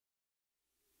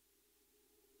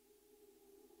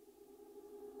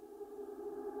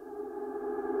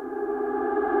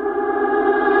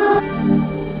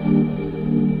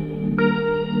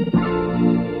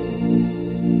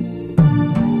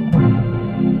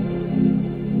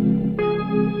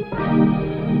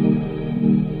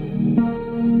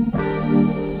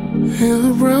in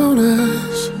her brown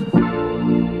eyes,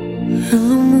 in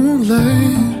the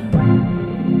moonlight,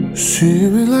 see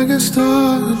me like a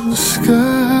star in the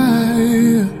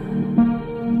sky.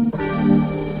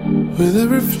 With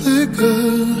every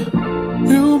flicker,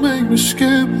 you make me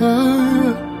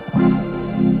skipper.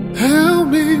 Help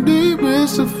me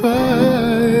demystify.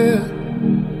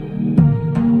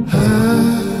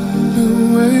 I've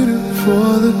been waiting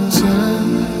for the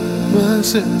time my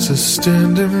senses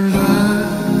standing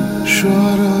by,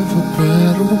 short of a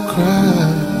battle cry.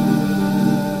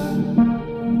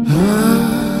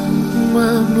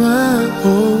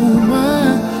 Oh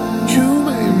my, you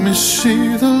made me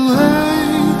see the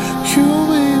light, you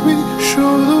made me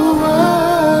show the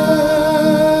world.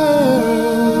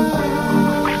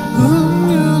 The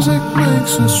music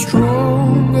makes us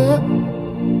stronger,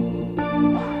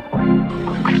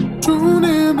 tune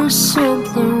into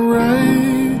something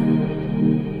right.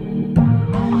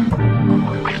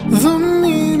 The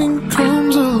meaning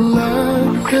comes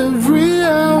alive every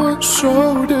hour,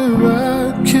 so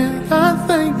divine. Can I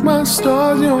thank my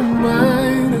stars, you're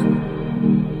mine.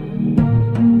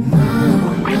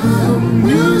 Now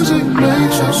music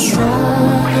makes us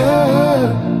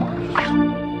stronger,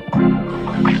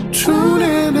 tune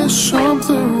into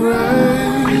something right.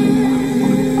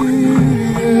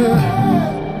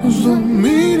 The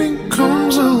meaning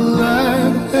comes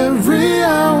alive every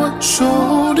hour,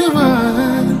 so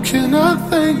divine. Can I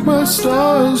thank my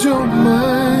stars, you're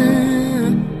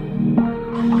mine.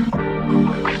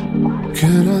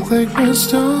 Can I thank my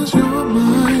stars, you're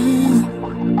mine.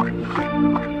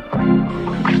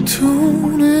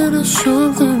 Tune into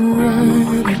something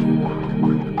right.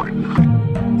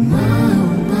 My,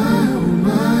 oh my, oh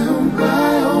my, oh my,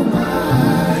 oh my.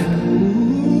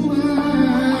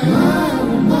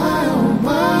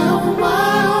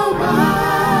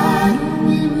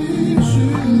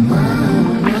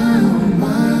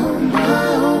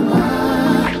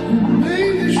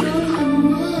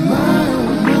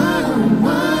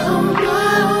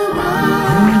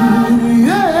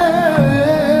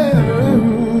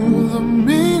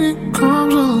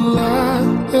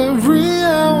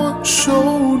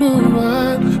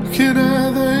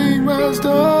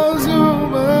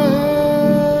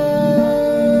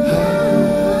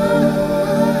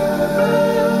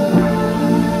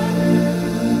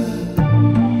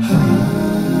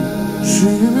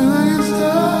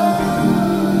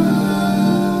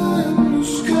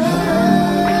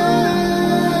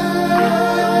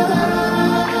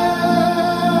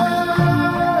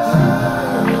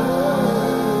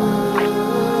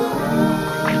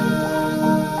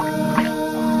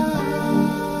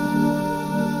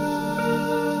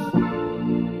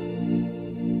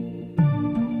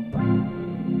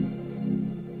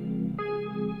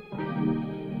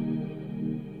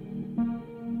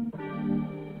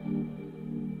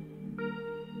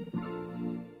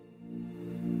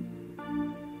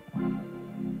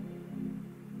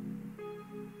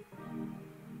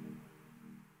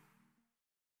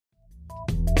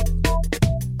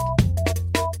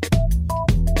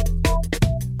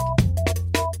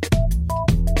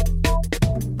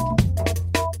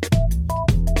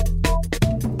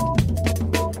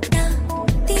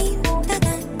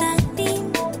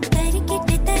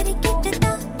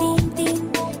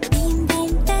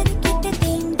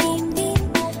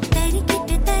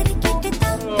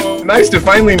 Nice to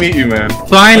finally meet you, man.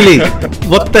 Finally!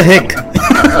 What the heck?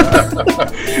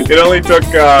 It only took,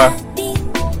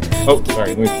 oh,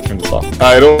 sorry, let me turn this off.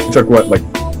 It only took, what, like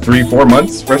 3-4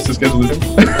 months for us to schedule this in?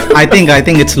 I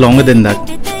think it's longer than that.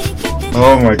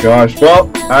 Oh my gosh. Well,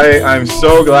 I'm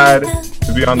so glad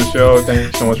to be on the show.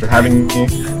 Thank you so much for having me.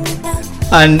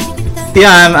 And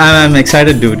yeah, I'm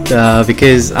excited, dude,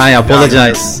 because I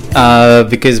apologize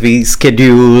because we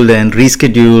scheduled and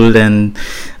rescheduled, and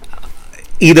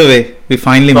either way, we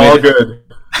finally made it. It's all good.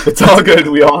 It's all good.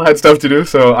 We all had stuff to do,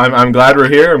 so I'm glad we're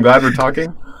here. I'm glad we're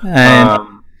talking.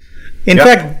 And in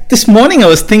fact, this morning I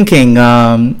was thinking,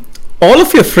 all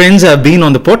of your friends have been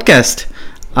on the podcast,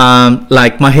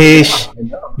 like Mahesh,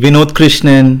 Vinod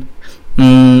Krishnan,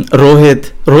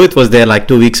 Rohit. Rohit was there like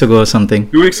 2 weeks ago or something.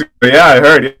 2 weeks ago, yeah, I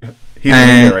heard. He's in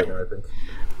here right now, I think.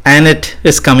 Annette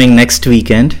is coming next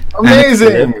weekend.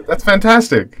 Amazing! That's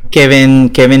fantastic.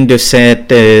 Kevin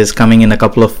Doucette is coming in a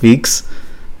couple of weeks.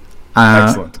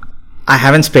 Excellent. I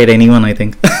haven't spared anyone, I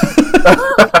think.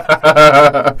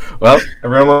 Well,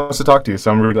 everyone wants to talk to you,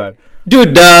 so I'm really glad.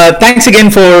 Dude, thanks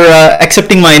again for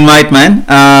accepting my invite, man.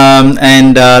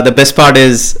 And the best part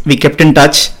is we kept in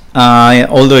touch,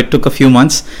 although it took a few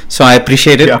months. So I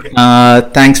appreciate it. Yeah.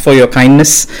 Thanks for your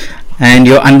kindness and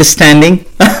your understanding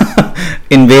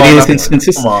in various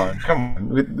instances. Come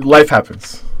on. Life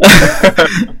happens.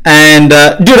 And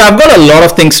dude, I've got a lot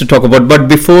of things to talk about, but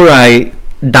before I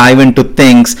dive into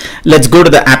things, let's go to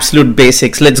the absolute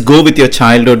basics. Let's go with your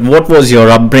childhood. What was your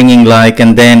upbringing like,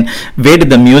 and then where did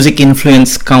the music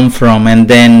influence come from, and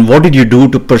then what did you do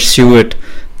to pursue it?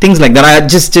 Things like that.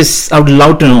 I would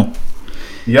love to know.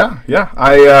 Yeah.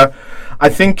 I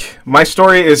think my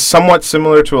story is somewhat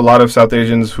similar to a lot of South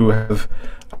Asians who have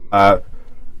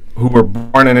who were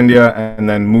born in India and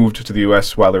then moved to the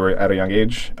U.S. while they were at a young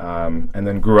age, and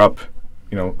then grew up,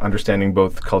 understanding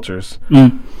both cultures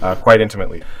quite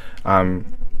intimately.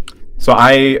 So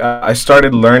I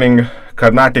started learning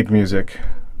Carnatic music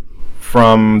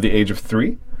from the age of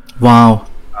 3. Wow.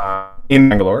 In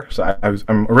Bangalore. So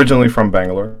I'm originally from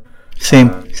Bangalore.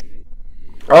 Same.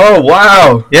 Oh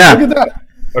wow! Yeah. Look at that.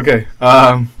 Okay.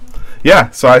 Yeah.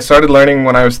 So I started learning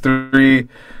when I was 3.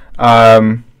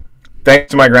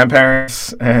 Thanks to my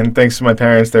grandparents and thanks to my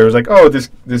parents, they was like, "Oh, this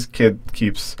kid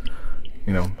keeps,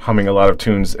 humming a lot of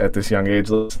tunes at this young age.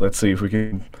 Let's see if we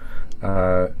can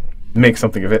make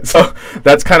something of it." So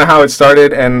that's kind of how it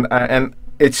started, and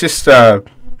it's just I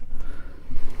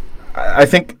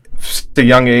think at a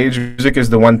young age, music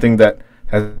is the one thing that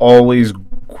has always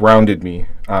grounded me.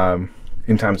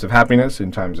 In times of happiness,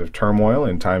 in times of turmoil,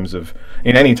 in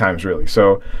any times really.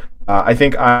 So I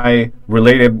think I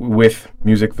related with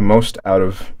music the most out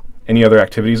of any other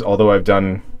activities, although I've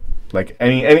done like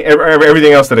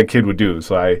everything else that a kid would do.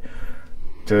 So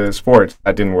to sports,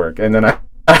 that didn't work. And then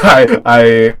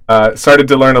I started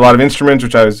to learn a lot of instruments,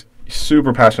 which I was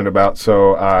super passionate about.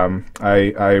 So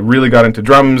I really got into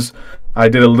drums. I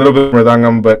did a little bit of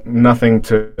mridangam, but nothing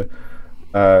to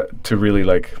really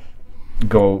like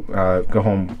go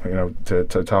home,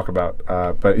 to talk about.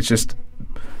 But it's just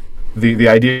the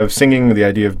idea of singing, the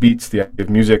idea of beats, the idea of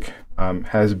music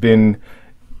has been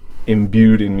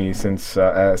imbued in me since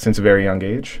a very young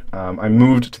age. I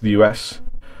moved to the U.S.,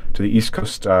 to the East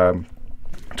Coast, to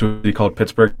a city called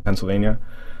Pittsburgh, Pennsylvania,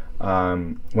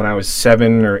 when I was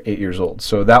 7 or 8 years old.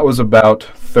 So that was about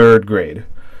 3rd grade.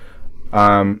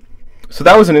 So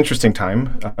that was an interesting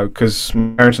time because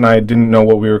my parents and I didn't know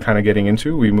what we were kind of getting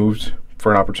into. We moved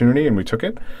for an opportunity and we took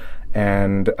it.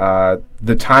 And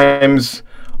the times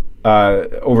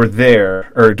over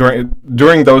there, or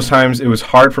during those times, it was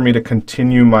hard for me to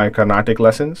continue my Carnatic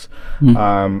lessons.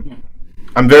 I'm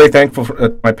very thankful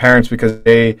for my parents because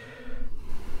they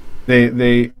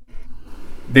knew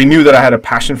that I had a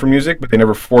passion for music, but they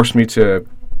never forced me to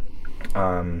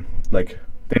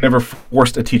they never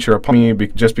forced a teacher upon me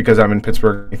just because I'm in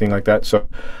Pittsburgh or anything like that. So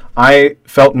I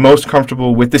felt most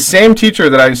comfortable with the same teacher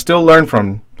that I still learn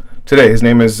from today. His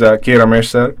name is K. Ramesh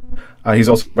sir. He's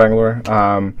also from Bangalore.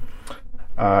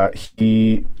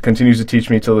 He continues to teach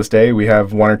me till this day. We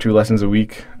have 1 or 2 lessons a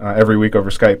week, every week over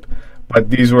Skype. But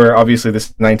these were obviously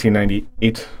this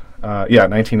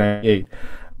 1998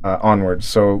 onwards.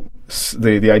 So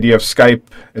the idea of Skype,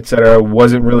 etc.,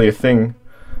 wasn't really a thing.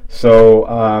 So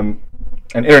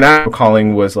and international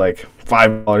calling was like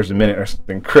 $5 a minute or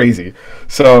something crazy.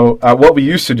 So what we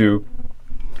used to do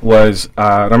was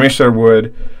Ramesh sir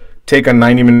would take a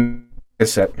 90-minute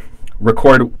cassette,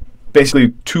 record basically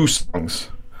 2 songs,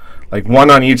 like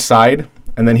 1 on each side,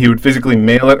 and then he would physically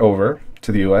mail it over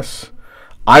to the U.S.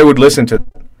 I would listen to it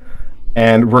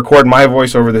and record my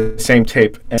voice over the same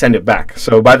tape and send it back.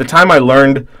 So by the time I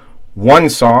learned 1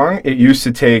 song, it used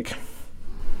to take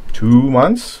 2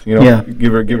 months,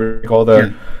 give or all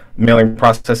the mailing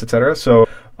process, etc. So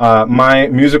my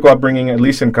musical upbringing, at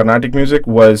least in Carnatic music,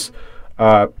 was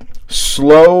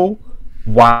slow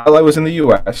while I was in the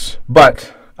U.S.,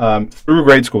 but through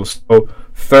grade school, so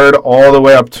 3rd all the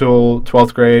way up till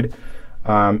 12th grade,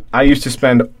 I used to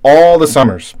spend all the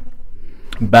summers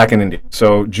back in India.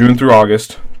 So June through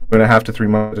August, 2.5 to 3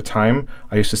 months at a time,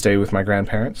 I used to stay with my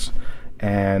grandparents,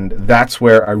 and that's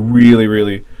where I really,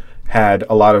 really had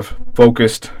a lot of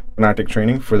focused Carnatic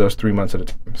training for those 3 months at a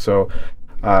time. So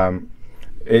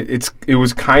it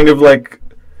was kind of like,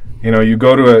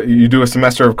 you do a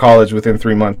semester of college within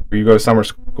 3 months, or you go to summer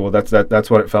school. That's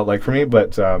what it felt like for me.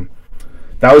 But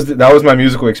that was my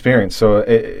musical experience. So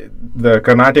the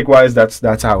Carnatic wise, that's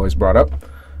how I was brought up.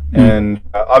 And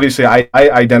obviously I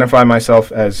identify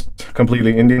myself as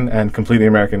completely Indian and completely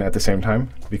American at the same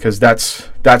time, because that's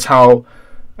how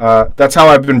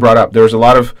I've been brought up. There was a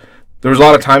lot of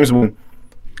times when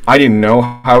I didn't know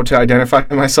how to identify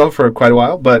myself for quite a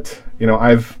while, but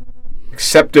I've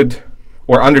accepted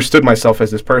or understood myself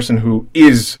as this person who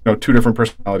is 2 different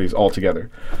personalities altogether.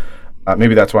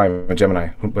 Maybe that's why I'm a Gemini,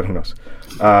 but who knows?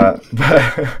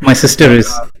 My sister is.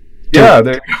 Yeah,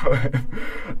 there you go.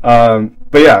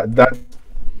 But yeah,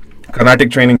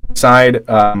 Carnatic training aside,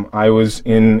 I was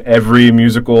in every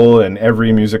musical and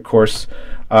every music course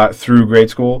through grade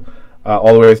school,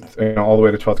 all the way all the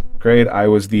way to 12th grade. I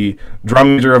was the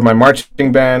drum major of my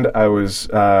marching band. I was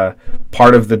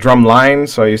part of the drum line,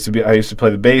 so I used to play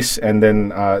the bass and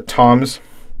then toms.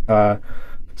 So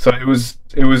it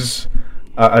was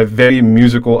a very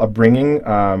musical upbringing,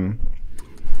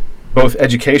 both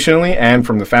educationally and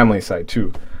from the family side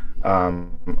too.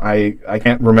 I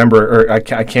can't remember, or I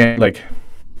can't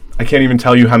even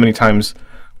tell you how many times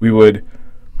we would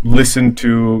listen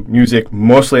to music,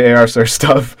 mostly AR Star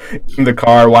stuff, in the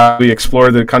car while we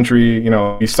explore the country. You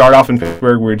know, we start off in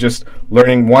Pittsburgh. We're just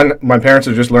learning. My parents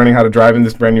are just learning how to drive in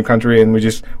this brand new country, and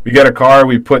we get a car.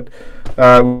 We put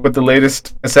the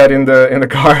latest cassette in the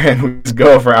car, and we just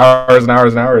go for hours and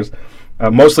hours and hours.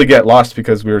 Mostly get lost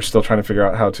because we were still trying to figure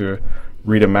out how to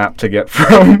read a map to get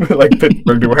from like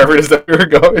Pittsburgh to wherever it is that we were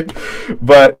going.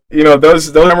 But you know,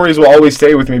 those memories will always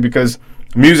stay with me because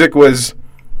music was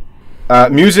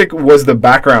the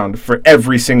background for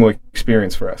every single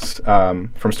experience for us,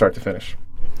 from start to finish.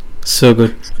 So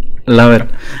good, love it.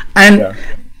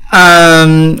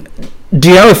 And do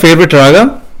you have a favorite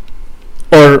raga,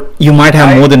 or you might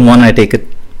have more than one? I take it.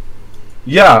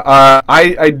 Yeah,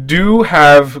 I do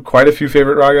have quite a few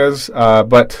favorite ragas,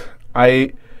 but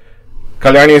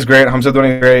Kalyani is great,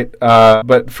 Hamsadwani is great,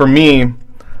 but for me,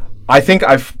 I think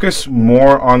I focus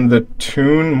more on the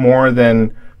tune more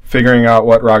than figuring out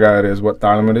what raga it is, what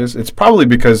talam it is. It's probably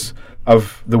because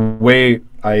of the way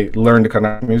I learned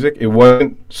Carnatic music. It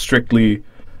wasn't strictly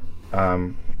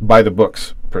by the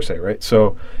books per se, right?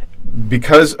 So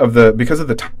because of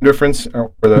the time difference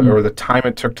or the time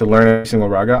it took to learn every single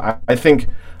raga, I think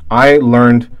I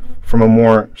learned from a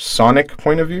more sonic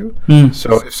point of view.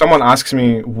 So if someone asks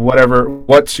me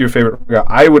what's your favorite raga,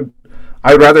 I would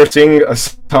rather sing a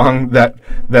song that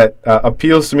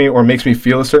appeals to me or makes me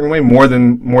feel a certain way more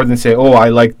than say, oh, I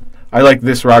like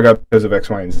this raga because of X,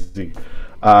 Y, and Z.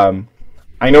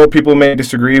 I know people may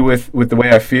disagree with the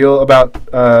way I feel about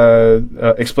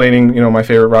explaining, you know, my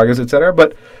favorite ragas, etc.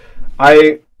 But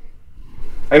I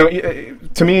know,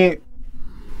 to me,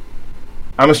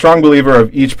 I'm a strong believer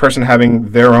of each person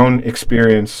having their own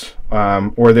experience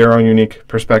or their own unique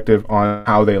perspective on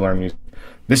how they learn music.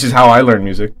 This is how I learn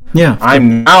music. Yeah.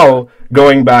 I'm now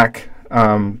going back.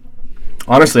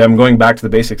 Honestly, I'm going back to the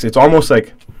basics. It's almost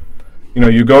like, you know,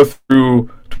 you go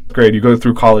through 12th grade, you go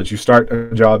through college, you start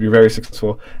a job, you're very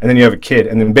successful, and then you have a kid,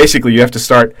 and then basically you have to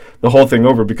start the whole thing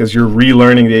over because you're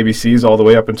relearning the ABCs all the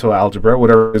way up until algebra,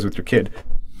 whatever it is with your kid.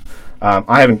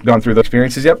 I haven't gone through those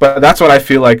experiences yet, but that's what I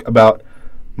feel like about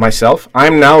myself.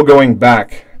 I'm now going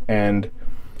back and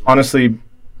honestly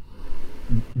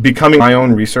becoming my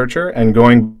own researcher and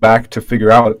going back to figure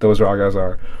out what those ragas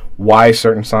are, why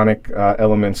certain sonic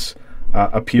elements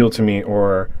appeal to me,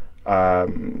 or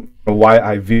why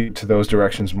I veer to those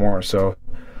directions more. So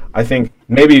I think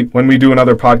maybe when we do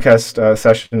another podcast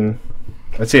session,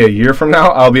 let's say a year from now,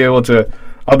 I'll be able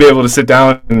to sit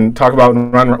down and talk about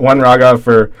one raga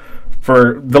for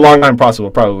the long time possible,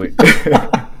 probably.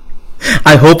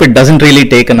 I hope it doesn't really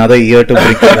take another year to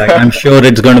bring it back. I'm sure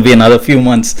it's going to be another few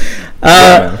months.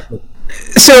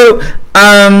 So,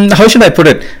 how should I put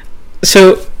it?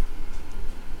 So,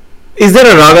 is there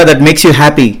a raga that makes you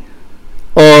happy,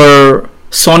 or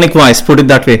sonic-wise, put it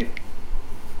that way?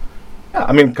 Yeah,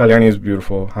 I mean, Kalyani is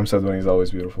beautiful. Hamsadwani is always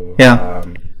beautiful. Yeah.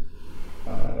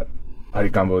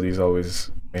 Arikambodi is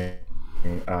always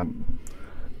amazing.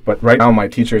 But right now, my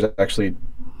teacher is actually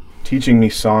teaching me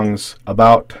songs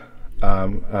about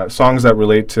songs that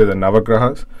relate to the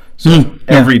Navagrahas. So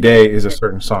every day is a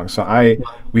certain song. So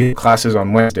we have classes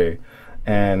on Wednesday,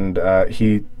 and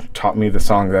he taught me the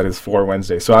song that is for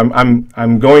Wednesday. So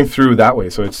I'm going through that way.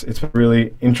 So it's a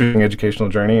really interesting educational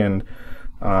journey, and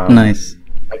nice.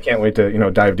 I can't wait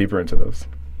to dive deeper into those.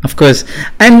 Of course.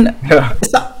 And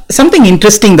something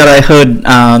interesting that I heard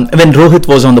when Rohit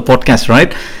was on the podcast,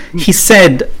 right? He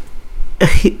said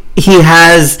he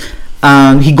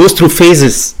goes through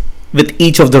phases with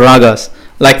each of the ragas.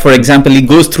 Like, for example, he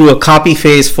goes through a Kapi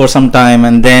phase for some time,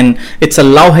 and then it's a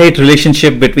love-hate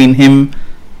relationship between him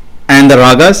and the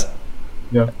ragas.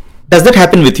 Yeah. Does that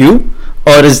happen with you,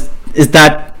 or is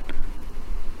that?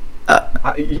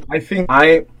 I think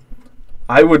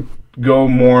I would go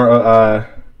more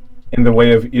in the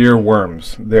way of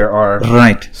earworms. There are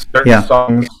certain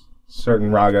songs,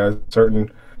 certain ragas,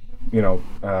 certain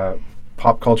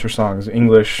pop culture songs,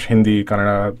 English, Hindi,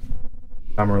 Kannada,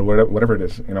 Tamil, whatever it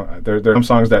is. There are some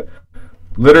songs that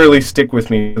literally stick with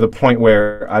me to the point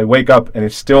where I wake up and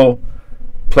it's still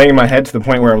playing in my head to the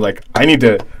point where I'm like, I need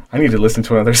to listen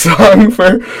to another song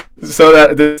so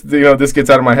that this gets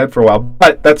out of my head for a while.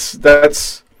 But that's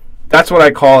what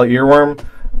I call earworm,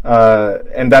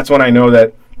 and that's when I know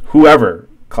that whoever,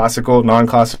 classical,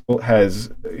 non-classical, has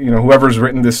whoever's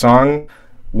written this song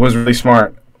was really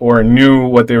smart or knew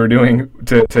what they were doing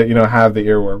to have the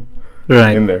earworm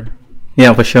in there.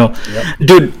 Yeah, for sure. Yep.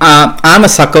 Dude, I'm a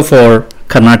sucker for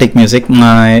Carnatic music.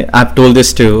 I've told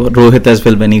this to Rohit as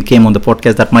well when he came on the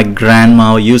podcast, that my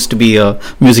grandma used to be a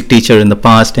music teacher in the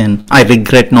past, and I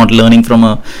regret not learning from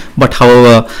her. But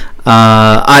however,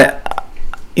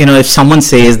 if someone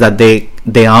says that they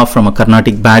are from a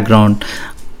Carnatic background,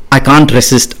 I can't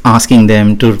resist asking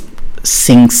them to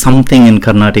sing something in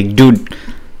Carnatic. Dude,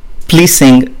 please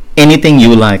sing anything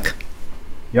you like.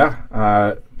 Yeah,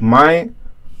 my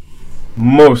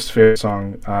most favorite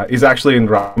song is actually in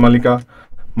Ragamalika.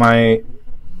 My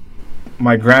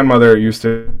grandmother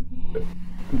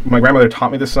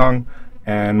taught me this song,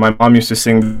 and my mom used to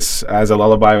sing this as a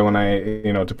lullaby when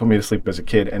to put me to sleep as a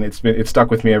kid, and it's stuck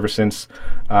with me ever since.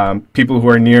 People who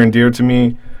are near and dear to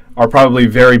me are probably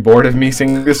very bored of me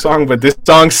singing this song, but this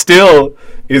song still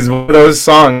is one of those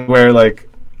songs where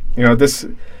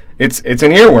it's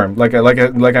an earworm, like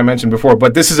I mentioned before.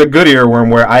 But this is a good earworm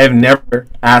where I have never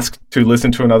asked to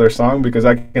listen to another song because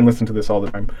I can listen to this all the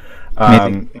time.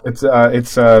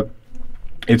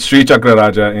 It's Sri Chakra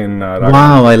Raja in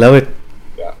Wow, I love it.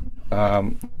 Yeah.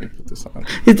 Put this on.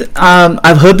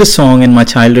 I've heard the song in my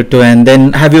childhood too. And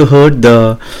then have you heard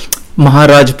the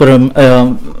Maharajpura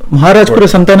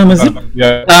Santanam, is it?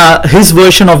 Yeah. His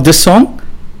version of this song?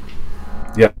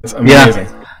 Yeah, it's amazing.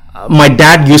 Yeah. My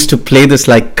dad used to play this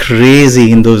like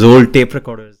crazy in those old tape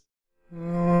recorders.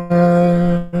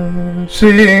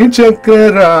 Shri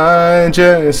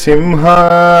Chakraraja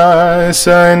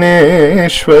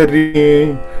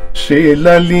Simhasaneshwari Shri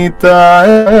Lalita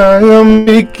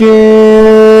Ambike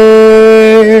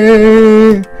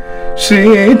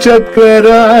Shri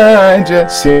Chakraraja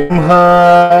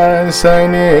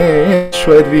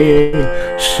Simhasaneshwari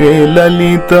Shri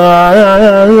Lalita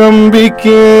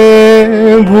Ambike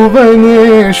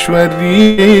Bhuvaneshwari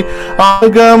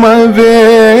Agama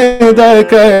Veda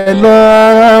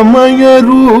Kalamaya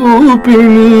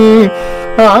Rupini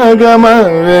Agama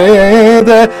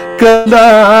Veda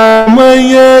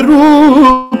Kalamaya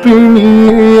Rupini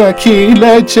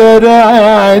Akhila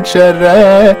Charachara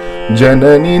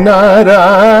Janani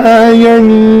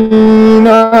Narayani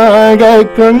Naga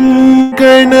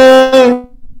Kankana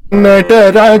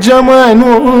Nataraja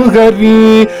Manohari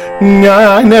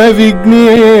Jnana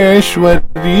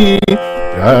Vigneshwari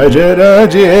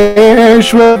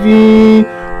Rajarajeshwari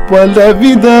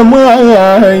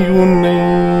Palavidamayuni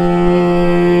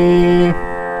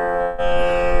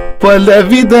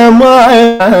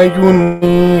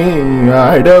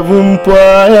Adavum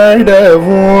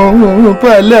Padavum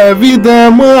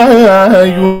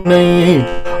Palavidamayuni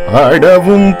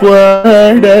Adavum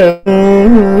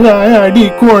Padavum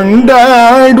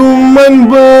Adikondadum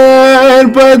Manvar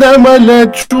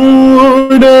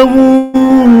Padamalachudavu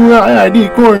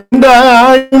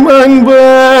Adikondadum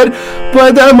Manvar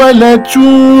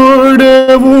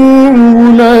Padamalachudavu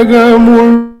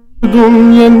Ulagamul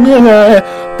Dunyana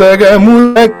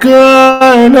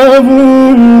Tagamurakanavum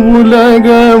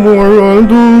Ulagamul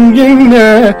Dunyana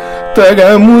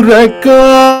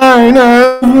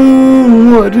Tagamurakanavum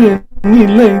Oru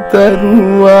Nilai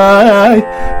Taruvaai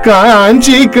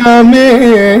Kanchi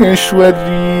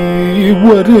Kameshwari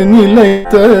Oru Nilai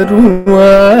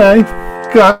Taruvaai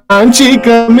Kanchi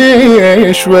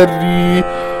Kameshwari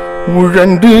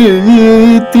உழண்டு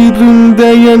திருந்த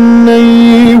என்னை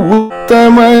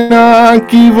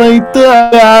உத்தமனாக்கி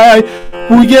வைத்தாய்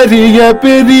உயரிய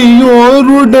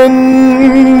பெரியோருடன்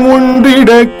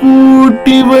ஒன்றிட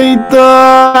கூட்டி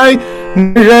வைத்தாய்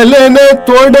நிழலென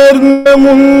தொடர்ந்த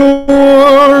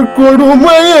முன்னோர்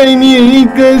கொடுமையை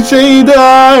நீக்க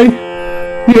செய்தாய்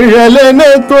நிழலென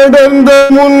தொடர்ந்த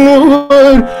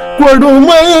முன்னோர்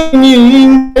கொடுமையை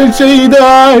நீக்க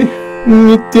செய்தாய்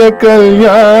Nitya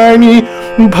Kalyani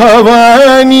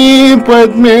Bhavani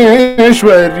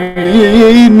Padmeshwari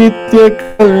Nitya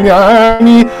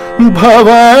Kalyani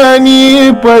Bhavani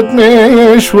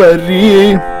Padmeshwari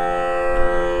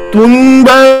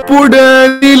Tumba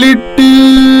Pudalilittu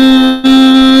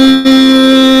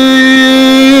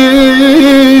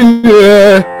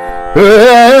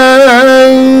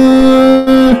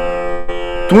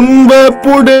Tumba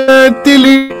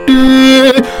Pudalilittu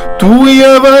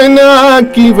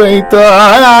தூயவனாக்கி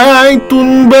வைத்தாய்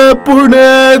துன்ப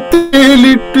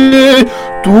புடத்திலிட்டு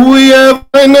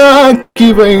தூயவனாக்கி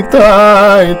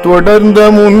வைத்தாய், தொடர்ந்த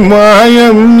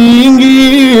முன்மாயம் நீங்கி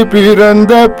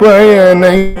பிறந்த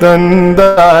பயனை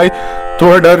தந்தாய்,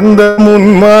 தொடர்ந்த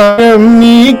முன்மாயம்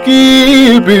நீக்கி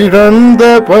பிறந்த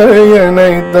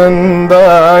பயனை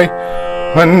தந்தாய்,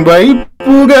 அன்பை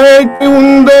புகட்டி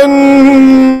உந்தன்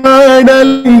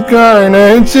ஆடலை காண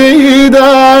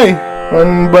செய்தாய்,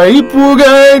 அன்பை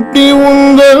புகட்டி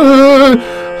உந்தன்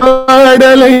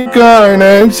ஆடலை காண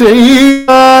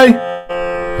செய்தாய்,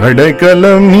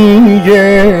 அடைக்கலம் நீயே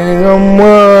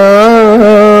அம்மா,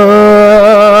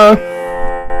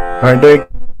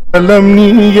 அடைக்கலம்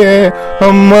நீயே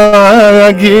அம்மா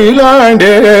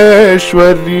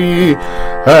அகிலாண்டேஸ்வரி,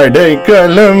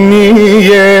 அடைக்கலம்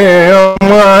நீயே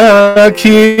அம்மா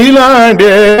Akilandeswari,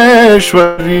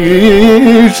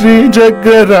 Sri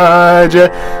ஜக்கராஜ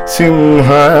Simhasaneswari,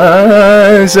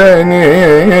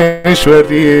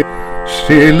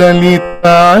 Sri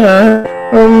Lalitha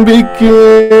அம்பிகே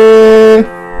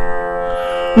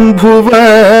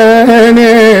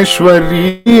Bhuvaneshwari.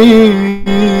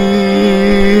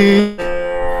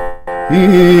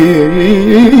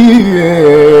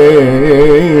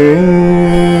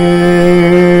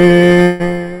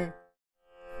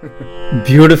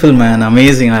 Beautiful, man.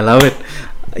 Amazing. I love it.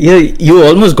 Yeah, you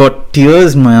almost got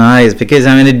tears in my eyes because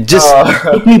I mean it just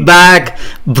took me back,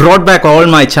 brought back all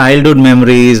my childhood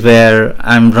memories where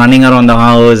I'm running around the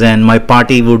house and my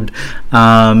party would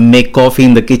make coffee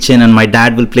in the kitchen and my dad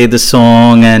will play the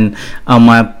song and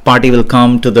my party will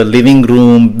come to the living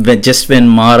room just when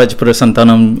Maharajpura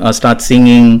Santanam starts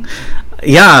singing.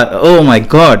 Yeah, oh my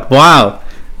God, wow,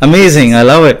 amazing. I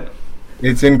love it.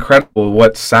 It's incredible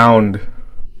what sound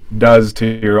does to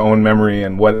your own memory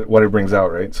and what it brings out,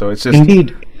 right? So it's just indeed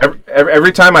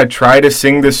every time I try to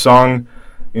sing this song,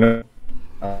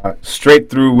 straight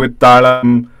through with talam,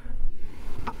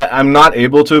 I'm not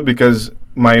able to because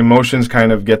my emotions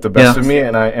kind of get the best of me,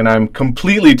 and I'm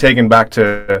completely taken back to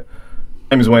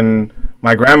times when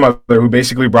my grandmother, who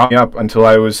basically brought me up until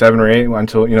I was 7 or 8,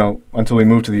 until we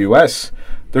moved to the US.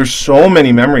 There's so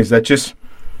many memories that just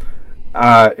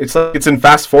it's like it's in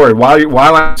fast forward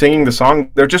while I'm singing the song.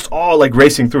 They're just all like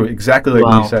racing through exactly like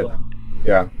you said.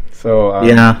 Yeah. So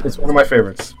it's one of my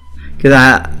favorites. Because I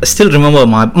still remember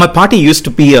my party used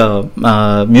to be a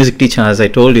music teacher, as I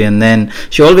told you, and then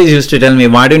she always used to tell me,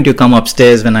 why don't you come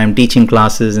upstairs when I'm teaching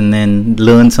classes and then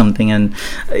learn something. And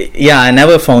I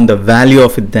never found the value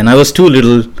of it then. I was too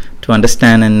little to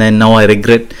understand, and then now I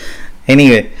regret.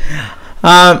 Anyway,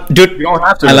 dude, you don't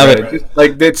have to. I love it. Just,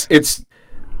 like it's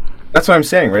that's what I'm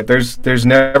saying, right? There's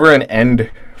never an end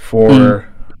for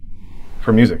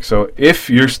music. So if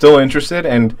you're still interested,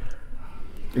 and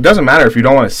it doesn't matter if you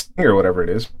don't want to sing or whatever it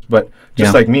is, but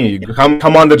just like me, you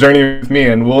come on the journey with me,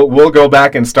 and we'll go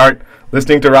back and start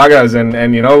listening to ragas, and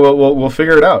we'll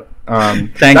figure it out.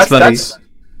 Thanks, buddy.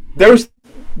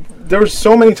 There was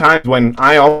so many times when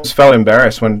I always felt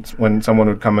embarrassed when someone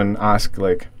would come and ask,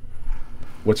 like,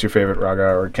 what's your favorite raga,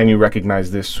 or can you recognize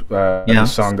this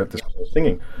this song that this person is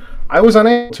singing? I was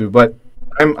unable to, but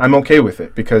I'm okay with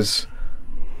it because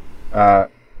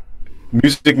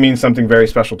music means something very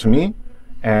special to me,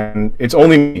 and it's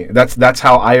only me. That's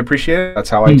how I appreciate it.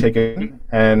 That's how I take it,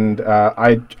 and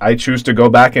I choose to go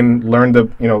back and learn the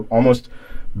almost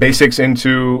basics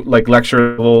into like lecture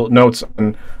level notes on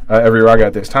every raga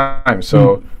at this time.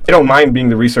 So I don't mind being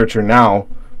the researcher now,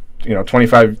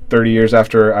 25, 30 years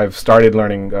after I've started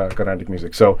learning Carnatic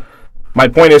music. So my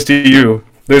point is to you,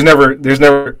 there's never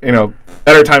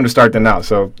better time to start than now.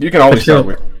 So you can always start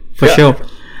with. For sure.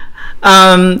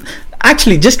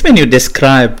 Actually, just when you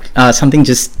described something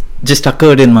just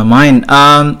occurred in my mind.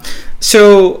 So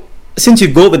since you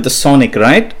go with the sonic,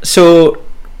 right? So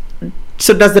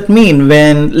does that mean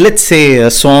when, let's say,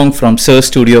 a song from Sir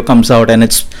Studio comes out and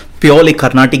it's purely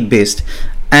Carnatic based,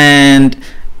 and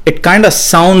it kind of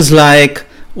sounds like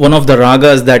one of the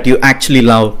ragas that you actually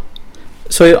love,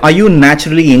 so are you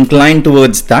naturally inclined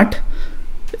towards that?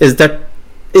 Is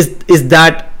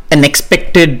that an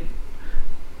expected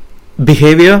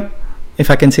behavior, if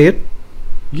I can say it?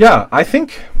 Yeah, I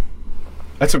think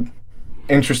that's an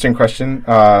interesting question,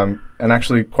 and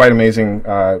actually quite amazing,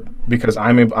 because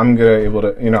I'm gonna able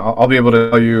to I'll be able to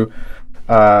tell you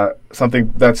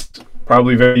something that's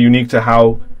probably very unique to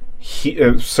how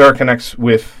Sir connects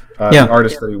with the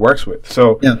artists that he works with.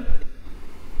 So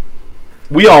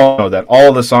we all know that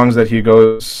all the songs that he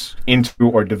goes into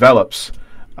or develops,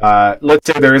 let's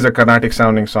say there is a Carnatic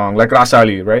sounding song like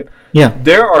Rasali, right? Yeah.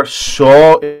 There are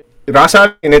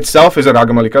Rasali in itself is a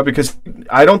Ragamalika because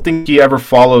I don't think he ever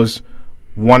follows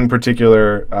one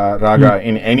particular raga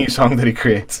in any song that he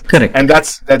creates. Correct. And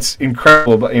that's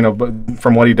incredible, but but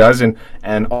from what he does and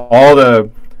all the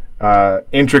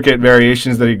intricate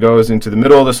variations that he goes into the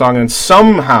middle of the song, and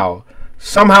somehow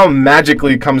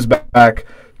magically comes back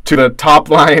to the top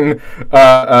line,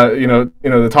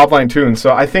 the top line tune.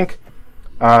 So I think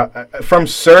from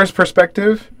Sir's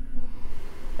perspective,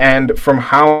 and from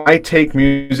how I take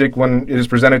music when it is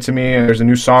presented to me, and there's a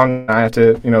new song, I have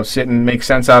to sit and make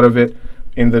sense out of it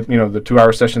in the the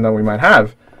 2-hour session that we might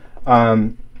have.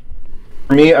 For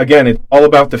me, again, it's all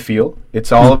about the feel.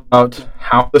 It's all about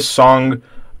how the song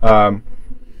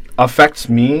affects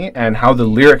me and how the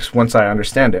lyrics, once I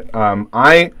understand it.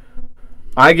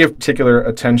 I give particular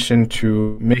attention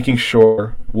to making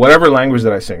sure whatever language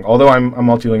that I sing, although I'm a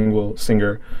multilingual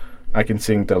singer, I can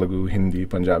sing Telugu, Hindi,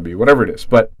 Punjabi, whatever it is.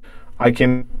 But I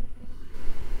can,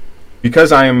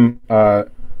 because I am,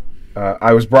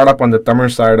 I was brought up on the Tamil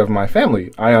side of my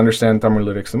family, I understand Tamil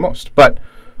lyrics the most. But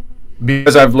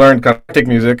because I've learned Carnatic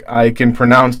music, I can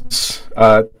pronounce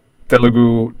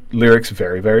Telugu lyrics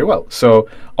very, very well. So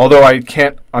although I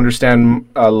can't understand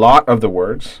a lot of the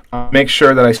words, I make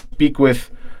sure that I speak with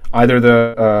either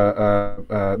the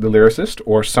lyricist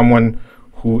or someone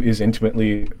who is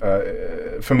intimately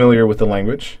familiar with the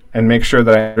language, and make sure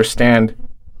that I understand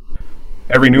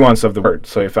every nuance of the word.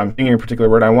 So if I'm singing a particular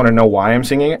word, I want to know why I'm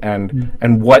singing it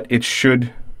and what it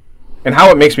should, and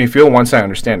how it makes me feel once I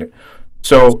understand it.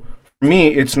 So for me,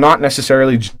 it's not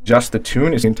necessarily just the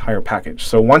tune, it's the entire package.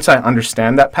 So once I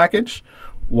understand that package,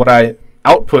 what I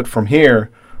output from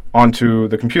here onto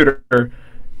the computer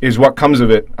is what comes of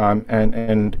it,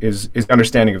 and is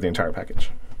understanding of the entire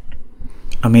package.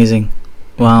 Amazing.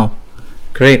 Wow.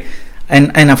 Great.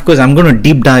 And of course, I'm going to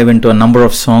deep dive into a number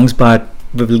of songs, but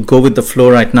we will go with the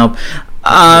flow right now.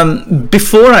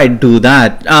 Before I do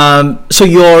that, so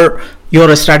you're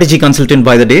a strategy consultant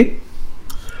by the day?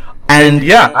 And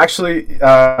yeah, actually,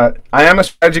 I am a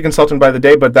strategy consultant by the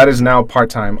day, but that is now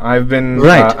part-time. I've been,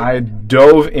 I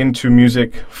dove into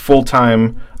music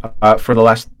full-time for the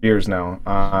last years now.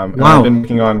 And I've been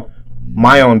working on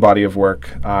my own body of work.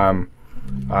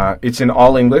 It's in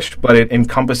all English, but it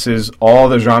encompasses all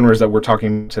the genres that we're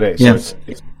talking today. So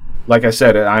it's like I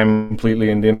said, I'm completely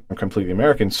Indian, I'm completely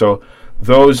American. So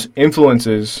those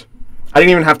influences, I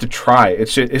didn't even have to try.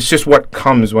 It's just what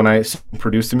comes when I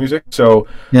produce the music. So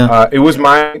it was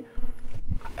my,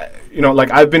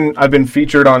 like I've been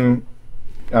featured on.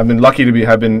 I've been lucky to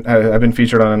have been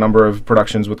featured on a number of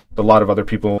productions with a lot of other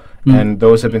people, and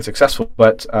those have been successful.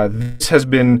 But this has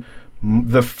been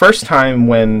the first time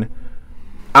when,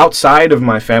 outside of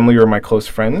my family or my close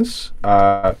friends,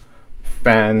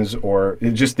 fans or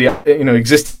just the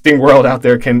existing world out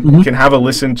there can have a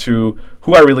listen to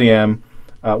who I really am.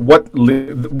 What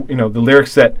the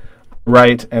lyrics that I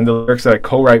write and the lyrics that I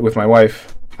co-write with my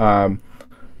wife, what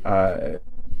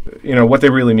they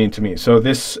really mean to me. So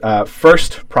this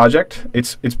first project,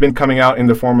 it's been coming out in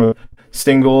the form of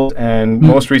singles, and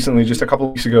most recently, just a couple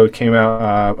of weeks ago, it came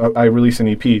out. I released an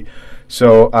EP.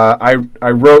 So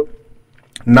I wrote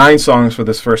 9 songs for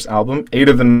this first album. 8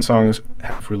 of the songs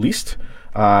have released.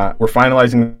 We're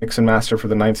finalizing the mix and master for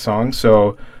the 9th song.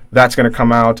 So that's going to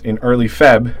come out in early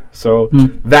Feb. So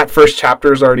that first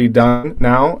chapter is already done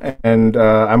now, and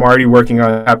I'm already working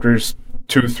on chapters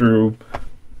 2 through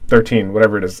 13,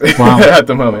 whatever it is, at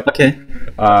the moment. Okay.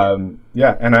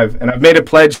 And I've made a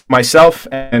pledge myself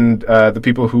and the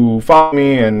people who follow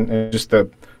me and just the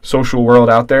social world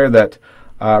out there that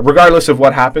regardless of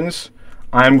what happens,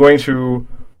 I'm going to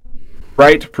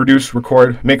write, produce,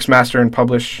 record, mix, master, and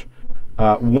publish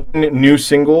one new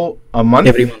single a month.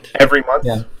 Every month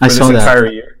for this entire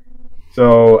year.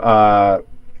 So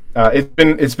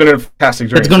it's been a fantastic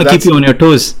journey. It's going to keep you on your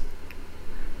toes.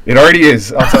 It already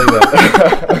is. I'll tell you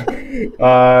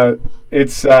that.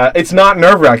 It's not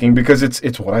nerve-wracking because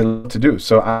it's what I love to do.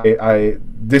 So I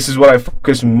this is what I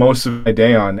focus most of my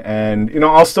day on, and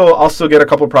I'll still get a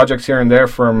couple projects here and there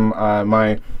from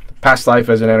my past life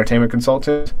as an entertainment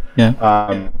consultant.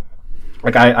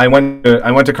 Like I went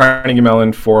to Carnegie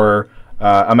Mellon for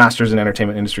a master's in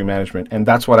entertainment industry management, and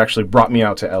that's what actually brought me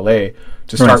out to LA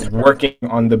to start working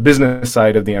on the business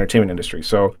side of the entertainment industry.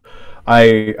 So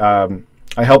I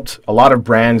helped a lot of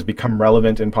brands become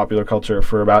relevant in popular culture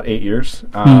for about 8 years.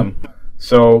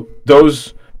 So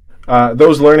those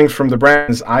learnings from the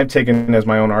brands I've taken as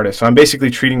my own artist. So I'm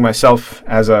basically treating myself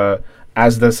as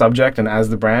the subject and as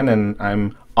the brand, and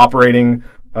I'm operating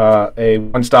a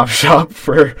one-stop shop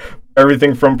for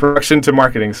everything from production to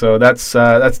marketing. So that's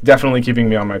definitely keeping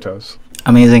me on my toes.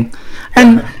 Amazing.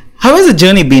 And How has the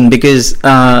journey been? Because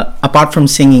apart from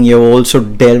singing, you also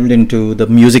delved into the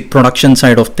music production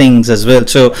side of things as well.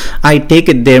 So I take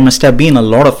it there must have been a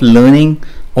lot of learning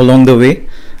along the way.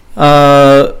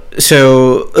 As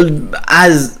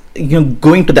you know,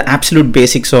 going to the absolute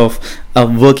basics of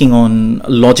working on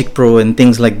Logic Pro and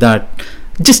things like that,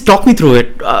 just talk me through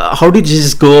it. How did you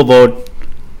just go about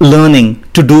learning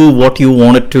to do what you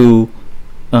wanted to,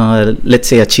 let's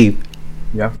say, achieve?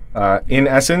 Yeah. In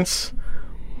essence,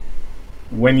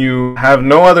 when you have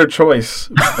no other choice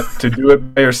but to do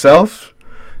it by yourself,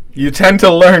 you tend to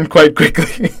learn quite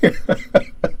quickly.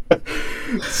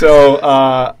 So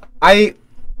I've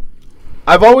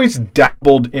always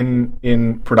dabbled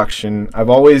in production. I've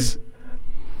always,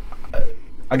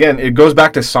 again, it goes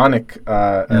back to Sonic,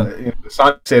 the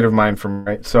Sonic state of mind from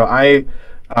right. So I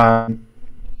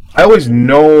always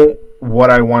know what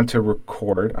I want to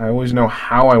record. I always know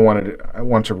how I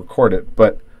want to record it.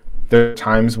 But there are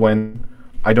times when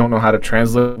I don't know how to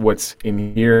translate what's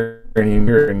in here and in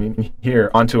here and in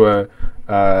here onto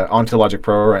onto Logic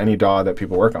Pro or any DAW that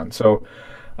people work on. So,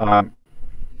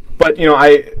 but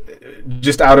I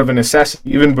just out of a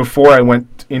necessity, even before I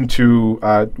went into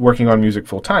working on music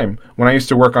full time, when I used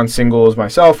to work on singles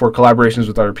myself or collaborations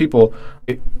with other people,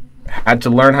 it had to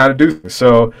learn how to do this.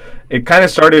 So it kind of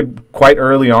started quite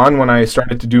early on when I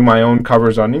started to do my own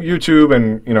covers on YouTube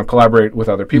and collaborate with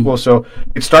other people. So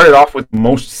it started off with the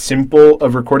most simple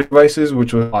of recording devices,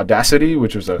 which was Audacity,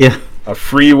 which was a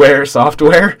freeware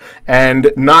software,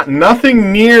 and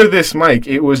nothing near this mic.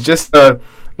 It was just a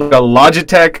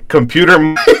Logitech computer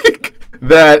mic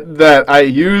that I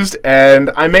used, and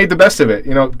I made the best of it.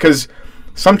 Because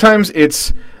sometimes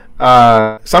it's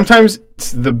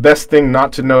the best thing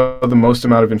not to know the most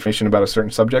amount of information about a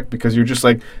certain subject, because you're just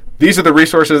like, these are the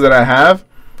resources that I have.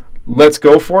 Let's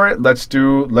go for it. Let's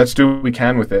do what we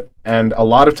can with it. And a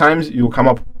lot of times you'll come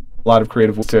up with a lot of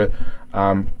creative ways to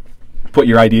put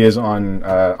your ideas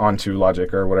onto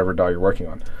Logic or whatever DAW you're working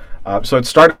on. So it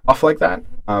started off like that.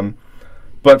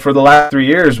 But for the last 3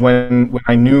 years, when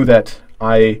I knew that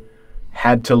I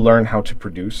had to learn how to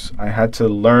produce, I had to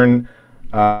learn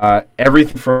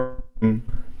everything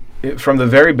from the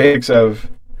very basics of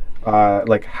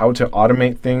like how to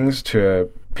automate things, to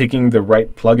picking the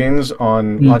right plugins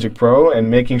on Logic Pro and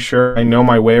making sure I know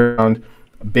my way around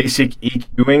basic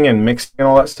EQing and mixing and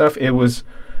all that stuff. It was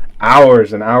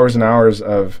hours and hours and hours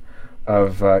of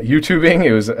YouTubing.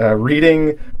 It was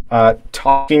reading,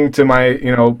 talking to my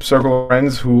circle of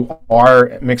friends who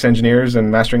are mix engineers and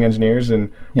mastering engineers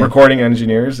and recording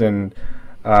engineers, and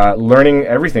learning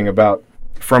everything about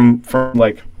from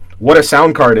like what a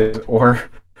sound card is, or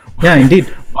indeed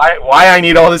why I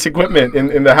need all this equipment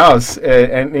in the house,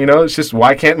 and it's just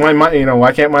why can't my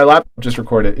laptop just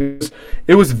record it?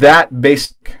 It was that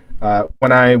basic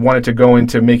when I wanted to go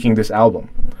into making this album.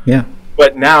 Yeah.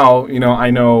 But now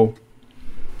I know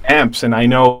amps, and I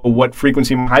know what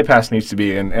frequency my high pass needs to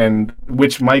be, and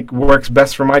which mic works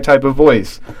best for my type of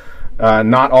voice.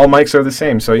 Not all mics are the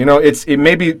same, so it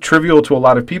may be trivial to a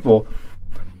lot of people,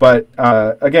 but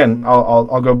again,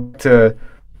 I'll go back to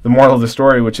the moral of the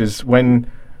story, which is when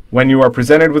you are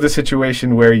presented with a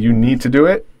situation where you need to do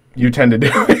it, you tend to do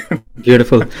it.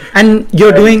 Beautiful. And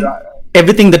you're doing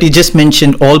everything that you just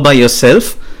mentioned all by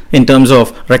yourself in terms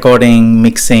of recording,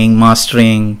 mixing,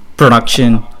 mastering,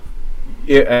 production.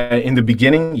 In the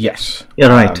beginning, yes. Yeah,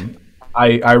 right.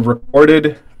 I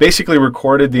basically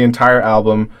recorded the entire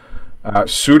album,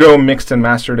 pseudo mixed and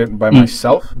mastered it by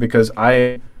myself, because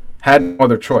I had no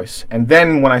other choice. And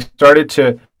then when I started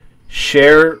to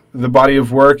share the body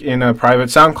of work in a private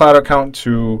SoundCloud account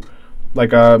to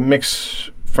like a mix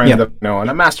friend that I know and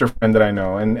a master friend that I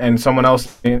know and someone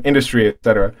else in industry,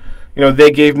 etc.,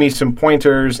 they gave me some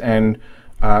pointers, and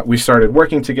we started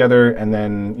working together. And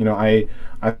then I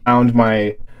found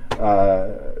my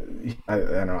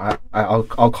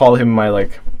I'll call him my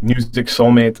like music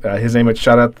soulmate. His name is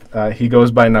Sharat. He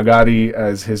goes by Nagari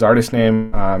as his artist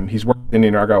name. He's worked with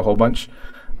Indian Raga a whole bunch.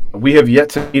 We have yet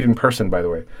to meet in person, by the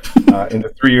way, in the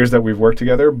 3 years that we've worked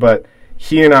together. But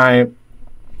he and I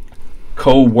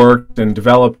co-worked and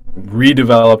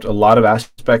redeveloped a lot of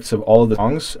aspects of all of the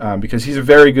songs, because he's a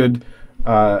very good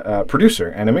producer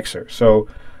and a mixer. So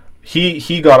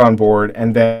he got on board,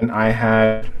 and then I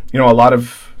had a lot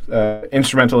of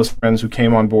instrumentalist friends who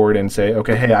came on board and say,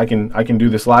 okay, hey, I can do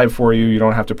this live for you. You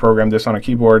don't have to program this on a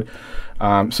keyboard.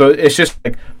 So it's just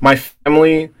like my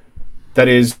family that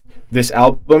is this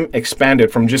album expanded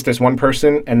from just this one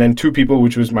person and then two people,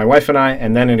 which was my wife and I,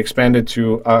 and then it expanded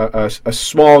to a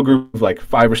small group of like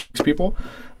 5 or 6 people.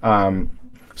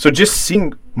 So just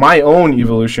seeing my own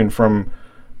evolution from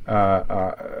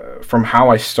from how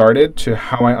I started to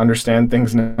how I understand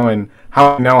things now and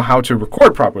how I know how to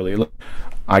record properly. Look,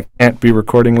 I can't be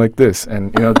recording like this,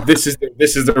 and this is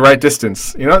the right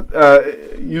distance. You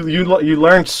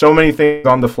learn so many things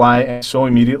on the fly and so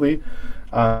immediately.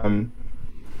 I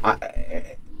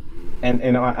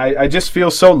just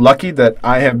feel so lucky that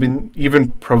I have been even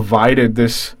provided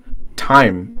this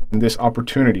time and this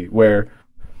opportunity where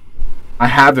I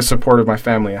have the support of my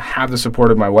family. I have the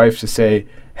support of my wife to say,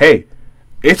 "Hey,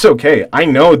 it's okay. I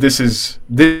know this is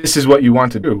what you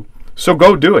want to do. So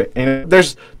go do it." And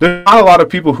there's not a lot of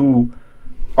people who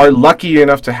are lucky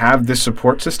enough to have this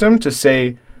support system to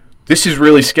say, "This is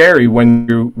really scary when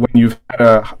you've had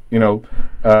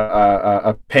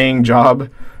a paying job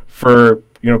for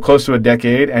close to a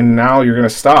decade, and now you're going to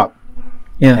stop,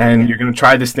 and you're going to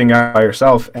try this thing out by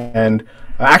yourself." And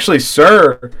actually,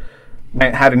 Sir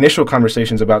had initial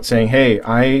conversations about saying, "Hey,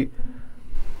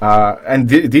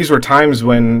 these were times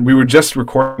when we were just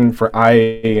recording for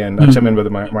and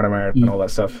and all that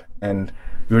stuff, and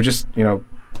we were just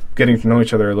getting to know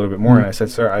each other a little bit more." And I said,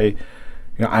 "Sir,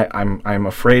 I'm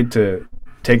afraid to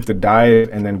take the dive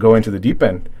and then go into the deep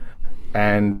end."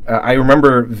 And I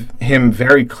remember him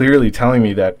very clearly telling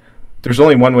me that there's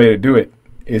only one way to do it,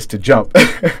 is to jump.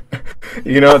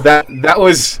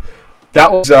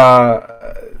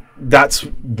 That's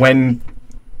when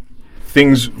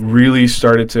things really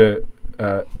started to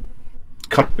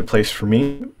come into place for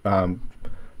me,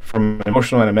 from an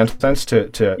emotional and a mental sense, to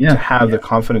have the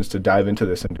confidence to dive into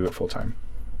this and do it full time.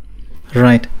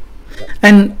 Right.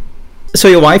 And so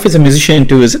your wife is a musician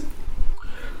too, is it?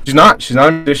 She's not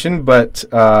a musician, but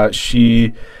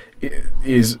she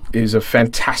is a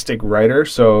fantastic writer.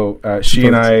 So she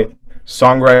and I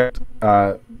songwrite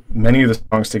many of the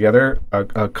songs together.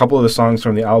 A couple of the songs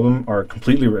from the album are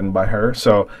completely written by her.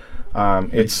 So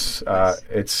it's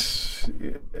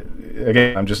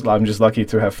again, I'm just lucky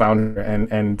to have found her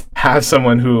and have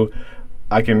someone who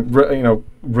I can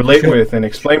relate with and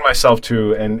explain myself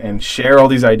to and share all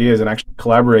these ideas and actually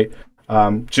collaborate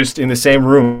just in the same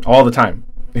room all the time.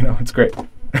 It's great.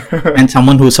 And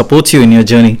someone who supports you in your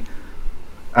journey.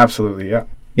 Absolutely, yeah.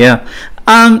 Yeah.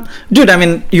 Dude, I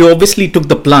mean, you obviously took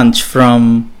the plunge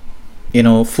from,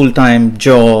 full-time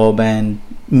job and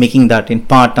making that in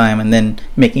part-time and then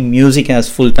making music as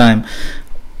full-time.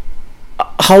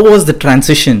 How was the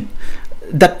transition?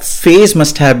 That phase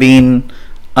must have been,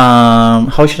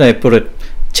 how should I put it?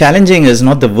 Challenging is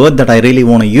not the word that I really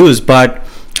want to use, but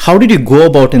how did you go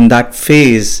about in that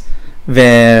phase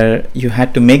where you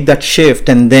had to make that shift,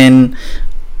 and then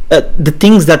the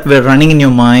things that were running in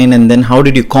your mind, and then how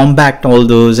did you combat all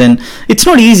those? And it's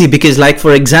not easy because, like,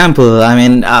 for example, I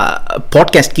mean,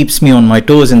 podcast keeps me on my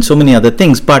toes and so many other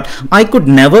things, but I could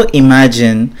never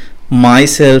imagine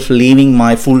myself leaving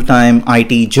my full-time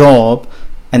IT job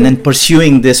and then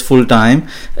pursuing this full-time.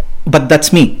 But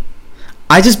that's me.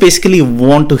 I just basically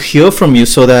want to hear from you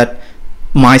so that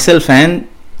myself and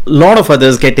a lot of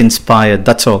others get inspired.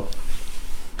 That's all.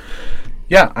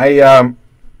 Yeah,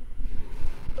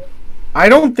 I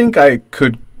don't think I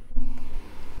could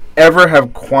ever have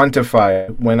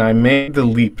quantified when I made the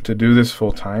leap to do this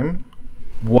full time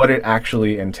what it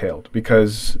actually entailed,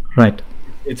 because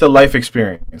it's a life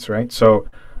experience, right? So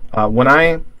when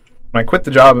I quit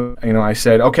the job, I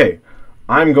said, okay,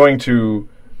 I'm going to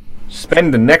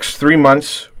spend the next 3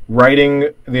 months writing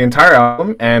the entire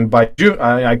album, and by June,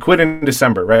 I quit in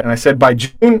December, right? And I said by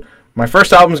June, my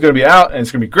first album is going to be out, and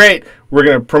it's going to be great. We're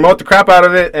going to promote the crap out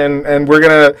of it, and we're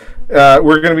going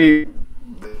to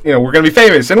be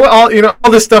famous, and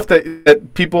all this stuff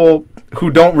that people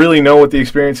who don't really know what the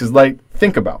experience is like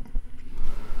think about.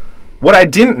 What I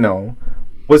didn't know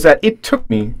was that it took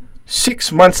me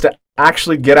 6 months to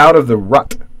actually get out of the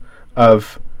rut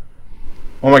of,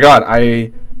 oh my God,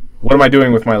 what am I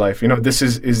doing with my life?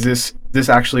 Is this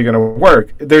actually going to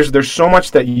work? There's so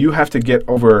much that you have to get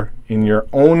over in your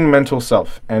own mental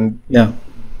self, and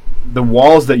the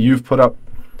walls that you've put up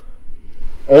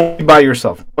only by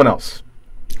yourself, no one else.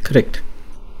 Correct.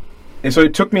 And so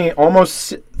it took me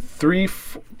almost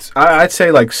 6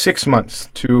 months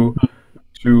to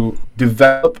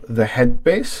develop the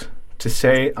headspace to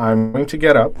say, I'm going to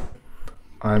get up,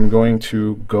 I'm going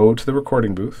to go to the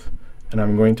recording booth, and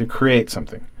I'm going to create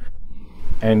something.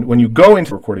 And when you go into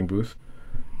the recording booth,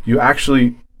 you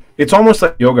actually, it's almost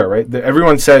like yoga, right?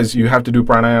 Everyone says you have to do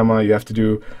pranayama, you have to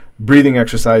do breathing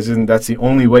exercises, and that's the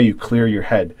only way you clear your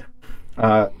head.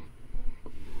 I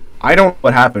don't know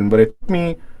what happened, but it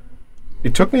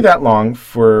took me that long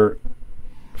for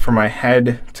my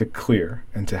head to clear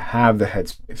and to have the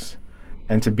headspace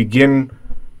and to begin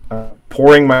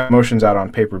pouring my emotions out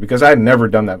on paper, because I had never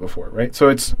done that before, right? So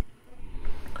it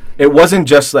wasn't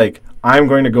just like, I'm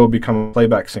going to go become a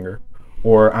playback singer,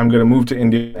 or I'm going to move to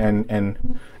India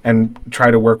and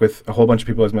try to work with a whole bunch of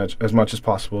people as much as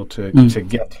possible to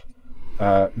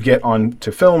get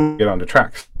onto film, get onto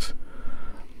tracks.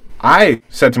 I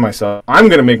said to myself, I'm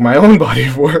going to make my own body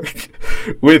of work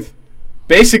with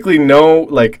basically no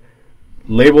like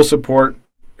label support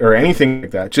or anything like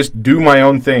that. Just do my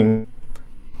own thing,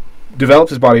 develop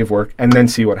this body of work, and then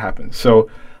see what happens. So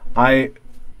I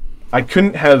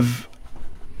don't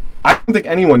think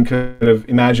anyone could have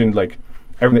imagined like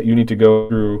everything that you need to go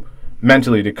through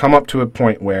mentally to come up to a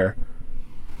point where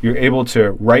you're able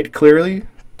to write clearly,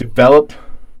 develop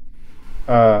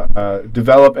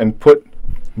and put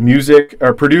music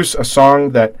or produce a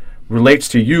song that relates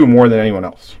to you more than anyone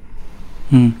else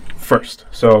first.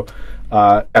 So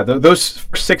those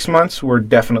first 6 months were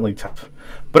definitely tough.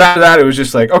 But after that, it was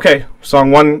just like, okay,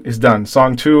 song 1 is done.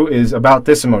 Song 2 is about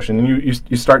this emotion, and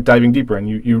you start diving deeper, and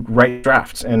you write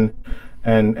drafts and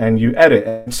you edit.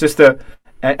 It's just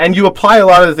and you apply a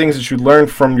lot of the things that you learned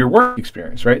from your work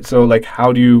experience, right? So like,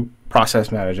 how do you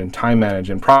process manage and time manage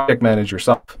and project manage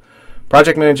yourself?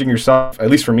 Project managing yourself, at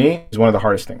least for me, is one of the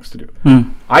hardest things to do.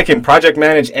 I can project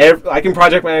manage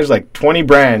like 20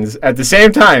 brands at the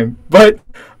same time, but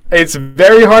it's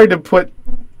very hard to put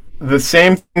the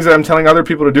same things that I'm telling other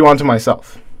people to do onto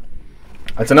myself.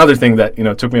 That's another thing that,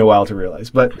 took me a while to realize.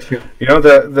 But,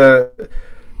 the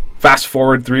fast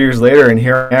forward 3 years later, and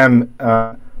here I am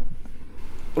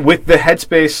with the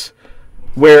headspace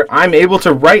where I'm able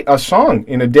to write a song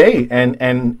in a day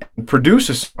and produce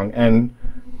a song and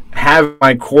have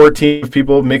my core team of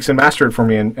people mix and master it for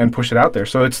me and push it out there.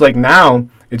 So it's like, now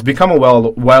it's become a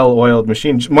well-oiled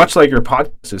machine, much like your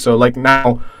podcast is. So like,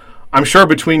 now I'm sure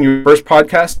between your first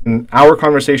podcast and our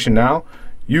conversation now,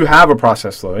 you have a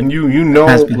process flow, and you know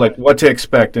like what to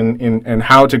expect and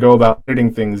how to go about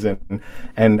editing things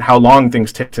and how long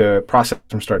things take to process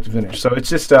from start to finish. So it's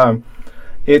just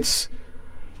it's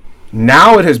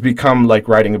now it has become like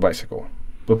riding a bicycle.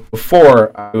 But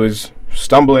before, I was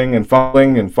stumbling and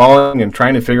fumbling and falling and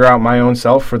trying to figure out my own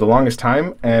self for the longest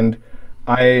time, and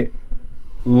I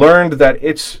learned that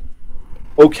it's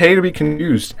okay to be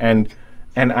confused, and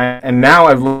now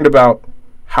I've learned about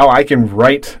how I can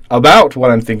write about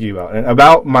what I'm thinking about and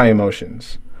about my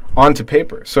emotions onto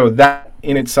paper. So that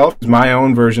in itself is my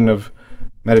own version of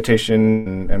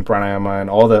meditation and pranayama and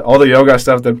all the yoga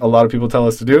stuff that a lot of people tell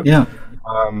us to do. Yeah.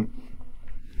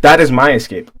 That is my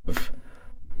escape of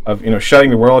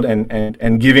shutting the world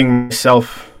and giving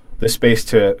myself the space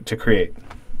to create.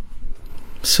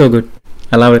 So good.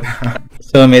 I love it.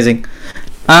 So amazing.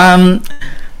 So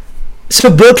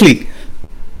Berklee,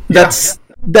 that's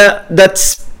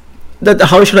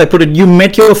how should I put it? You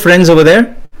met your friends over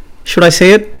there? Should I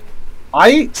say it?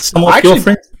 Some of your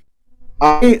friends?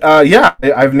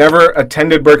 I've never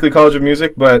attended Berklee College of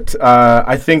Music, but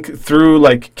I think through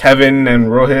like Kevin and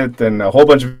Rohit and a whole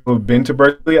bunch of people who've been to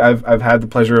Berklee, I've had the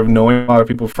pleasure of knowing a lot of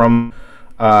people from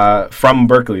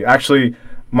Berklee. Actually,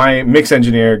 my mix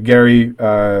engineer Gary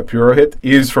Purohit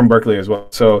is from Berklee as well.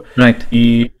 So right.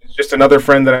 He is just another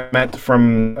friend that I met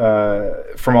from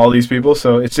all these people.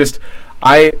 So it's just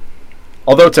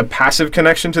although it's a passive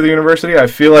connection to the university, I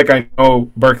feel like I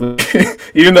know Berklee,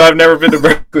 even though I've never been to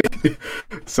Berklee.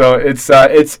 So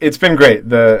it's been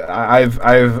great. I've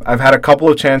had a couple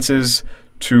of chances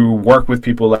to work with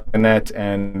people like Annette,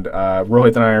 and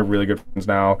Rohit and I are really good friends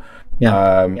now.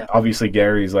 Yeah. Obviously,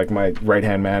 Gary's like my right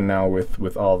hand man now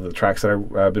with all the tracks that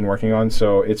I've been working on.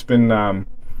 So it's been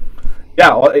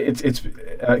it's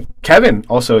Kevin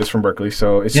also is from Berklee,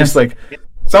 so it's just like.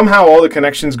 Somehow all the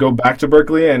connections go back to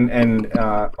Berklee, and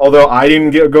although I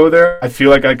didn't go there, I feel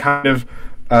like I kind of,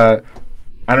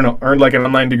 earned like an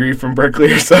online degree from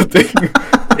Berklee or something.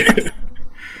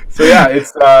 So yeah,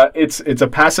 it's a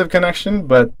passive connection,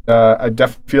 but I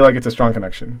definitely feel like it's a strong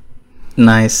connection.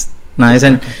 Nice,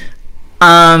 and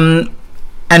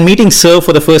meeting Sir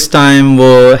for the first time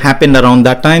happened around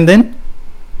that time then?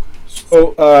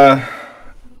 So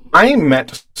I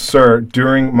met Sir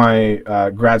during my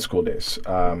grad school days.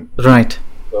 Right.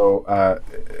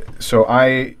 So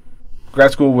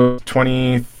grad school was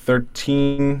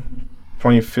 2011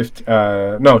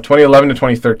 to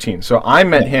 2013. So I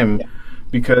met him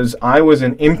because I was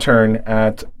an intern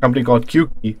at a company called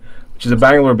QKey, which is a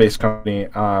Bangalore-based company.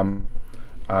 And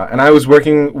I was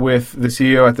working with the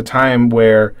CEO at the time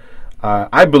where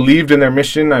I believed in their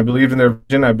mission, I believed in their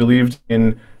vision, I believed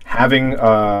in having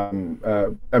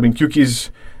QKey's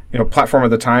platform at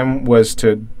the time was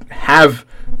to have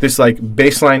this like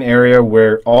baseline area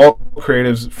where all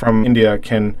creatives from India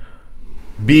can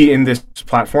be in this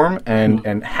platform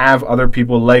and have other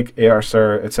people like AR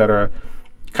Sir, etc.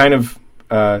 kind of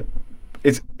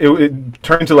it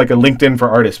turned to like a LinkedIn for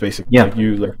artists, basically. Yeah. Like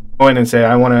you like go in and say,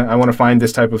 I want to find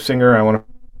this type of singer, I want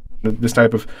to this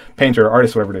type of painter or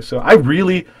artist, whatever it is. So I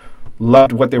really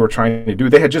loved what they were trying to do.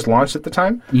 They had just launched at the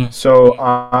time. So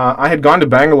I had gone to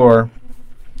Bangalore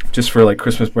just for like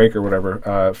Christmas break or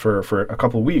whatever for a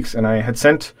couple of weeks, and I had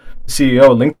sent the CEO a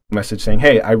LinkedIn message saying,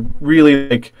 hey, I really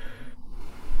like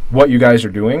what you guys are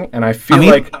doing, and I feel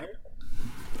like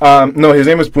no, his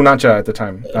name was Punacha at the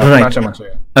time. Right. Punacha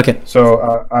Mansoya. Okay.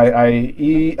 So I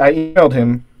emailed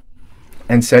him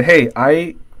and said, hey,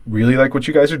 I really like what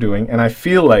you guys are doing, and I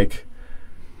feel like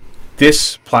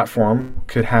this platform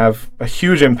could have a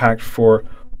huge impact for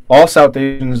all South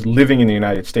Asians living in the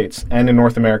United States and in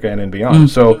North America and and beyond.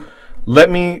 So let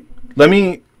me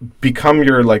become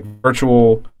your like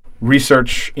virtual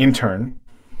research intern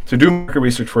to do market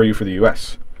research for you for the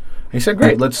US. And he said,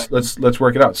 great, let's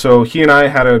work it out. So he and I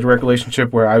had a direct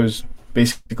relationship where I was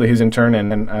basically his intern,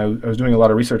 and I was doing a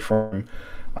lot of research for him.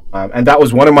 And that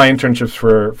was one of my internships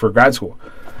for grad school.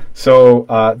 So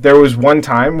there was one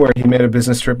time where he made a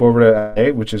business trip over to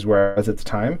LA, which is where I was at the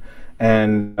time.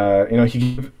 And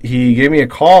he gave me a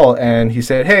call and he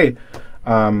said, hey,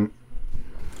 I'm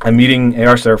meeting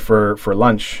AR Sir for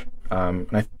lunch, and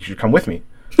I think you should come with me.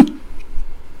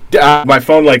 My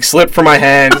phone like slipped from my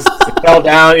hands, it fell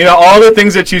down. You know, all the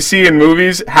things that you see in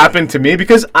movies happened to me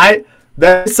because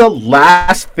that's the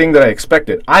last thing that I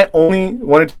expected. I only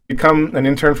wanted to become an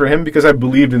intern for him because I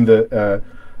believed in the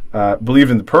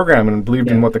program and believed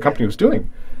in what the company was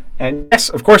doing. And yes,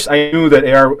 of course, I knew that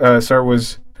AR Sir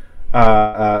was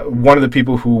one of the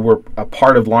people who were a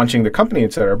part of launching the company,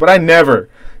 etc. But I never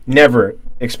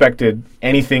expected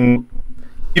anything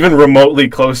even remotely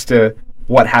close to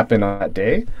what happened on that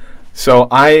day. So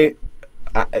I'm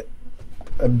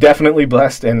definitely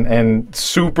blessed and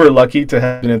super lucky to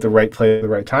have been at the right place at the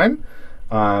right time.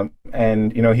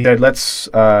 And you know, he said, let's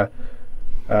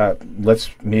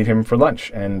meet him for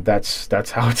lunch, and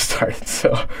that's how it started.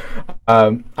 So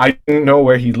I didn't know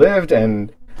where he lived,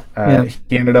 and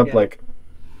he ended up like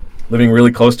living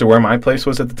really close to where my place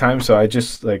was at the time. So I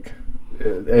just like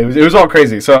it was all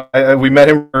crazy. So we met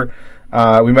him for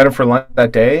lunch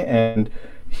that day, and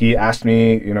he asked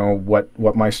me, you know,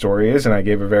 what my story is, and I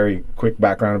gave a very quick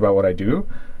background about what I do,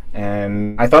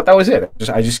 and I thought that was it.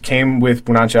 I just came with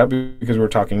Punacha because we were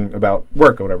talking about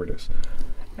work or whatever it is,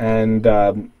 and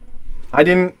I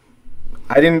didn't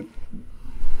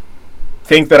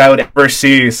think that I would ever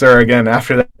see Sir again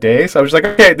after that day. So I was like,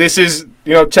 okay, this is,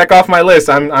 you know, check off my list.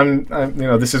 I'm you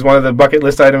know, this is one of the bucket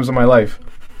list items of my life.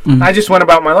 I just went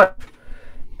about my life,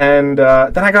 and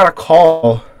then I got a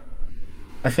call,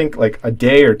 I think like a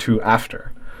day or two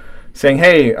after, saying,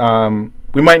 hey,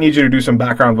 we might need you to do some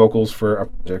background vocals for a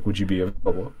project. Would you be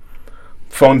available?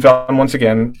 Phone fell on once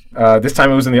again. This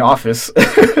time it was in the office.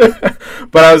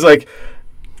 But I was like,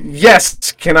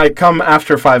 yes, can I come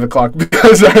after 5 o'clock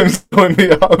because I'm still in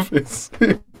the office?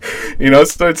 You know,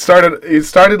 so it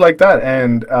started like that,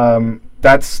 and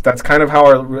that's kind of how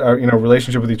our you know,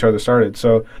 relationship with each other started.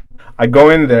 So I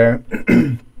go in there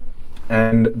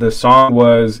and the song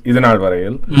was Idanar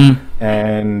Varail,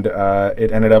 and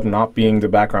it ended up not being the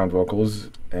background vocals,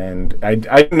 and I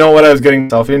didn't know what I was getting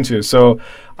myself into. So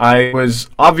I was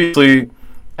obviously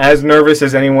as nervous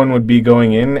as anyone would be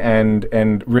going in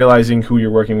and realizing who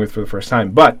you're working with for the first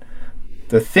time. But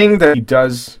the thing that he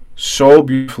does so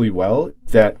beautifully well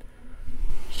is that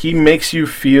he makes you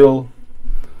feel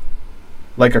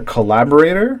like a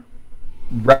collaborator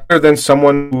rather than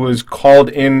someone who is called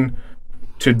in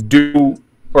to do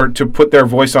or to put their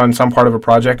voice on some part of a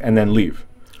project and then leave.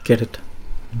 Get it.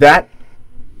 That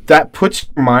puts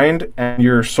your mind and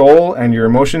your soul and your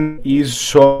emotion at ease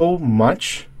so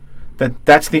much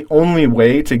that's the only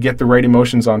way to get the right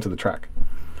emotions onto the track.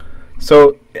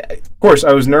 So, of course,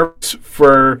 I was nervous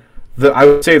for I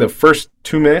would say the first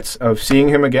 2 minutes of seeing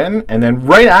him again, and then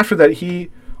right after that,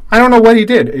 I don't know what he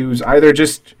did. It was either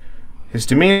just his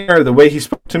demeanor, the way he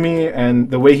spoke to me,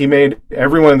 and the way he made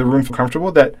everyone in the room feel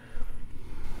comfortable, that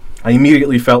I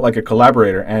immediately felt like a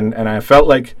collaborator, and I felt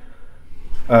like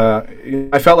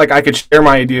I could share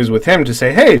my ideas with him to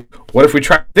say, hey, what if we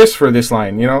try this for this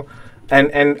line, you know?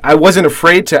 And I wasn't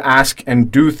afraid to ask and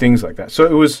do things like that.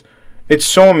 So it's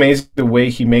so amazing the way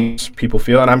he makes people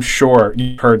feel, and I'm sure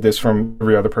you've heard this from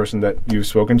every other person that you've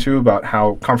spoken to about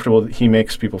how comfortable he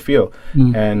makes people feel.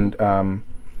 And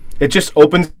it just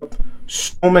opens up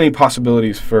so many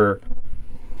possibilities for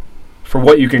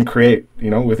what you can create, you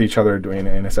know, with each other doing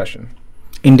in a session.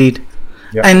 Indeed.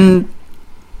 Yeah. And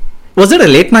was it a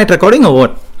late night recording or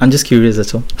what? I'm just curious,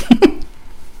 that's all.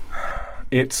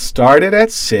 It started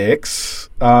at 6.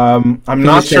 I'm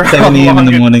not sure at how 7 a.m. in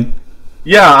the long. morning.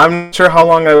 Yeah, I'm not sure how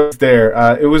long I was there.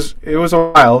 It was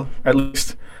a while at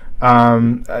least.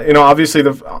 Obviously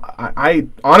I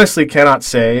honestly cannot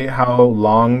say how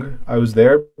long I was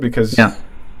there because Yeah.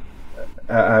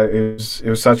 it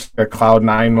was such a cloud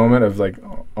nine moment of like,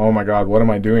 oh my god, what am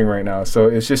I doing right now? So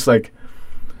it's just like,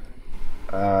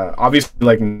 obviously,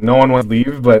 like no one wants to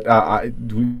leave, but at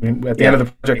the end of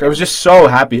the project, I was just so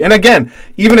happy. And again,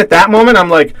 even at that moment, I'm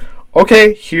like,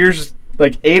 okay, here's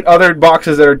like 8 other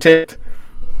boxes that are ticked.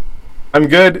 I'm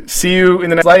good. See you in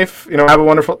the next life. Have a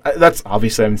wonderful. That's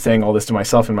obviously I'm saying all this to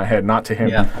myself in my head, not to him.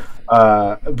 Yeah.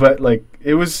 But like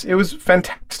it was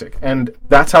fantastic, and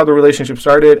that's how the relationship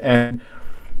started. And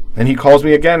he calls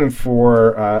me again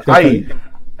for Ai.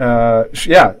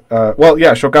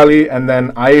 Shokali, and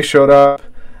then Ai showed up,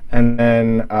 and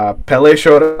then Pele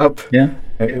showed up. Yeah.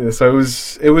 So it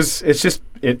was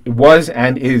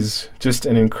and is just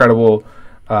an incredible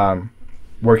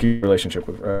working relationship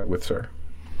with Sir.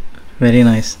 Very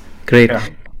nice. Great. Yeah.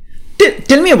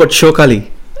 Tell me about Shokali.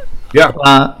 Yeah.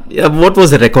 What was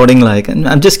the recording like? And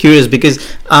I'm just curious because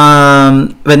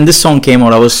when this song came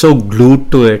out, I was so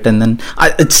glued to it, and then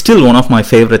it's still one of my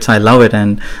favorites. I love it,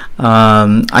 and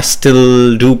I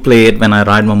still do play it when I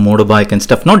ride my motorbike and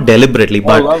stuff. Not deliberately,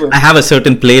 but I have a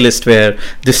certain playlist where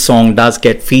this song does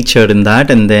get featured in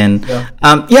that. And then,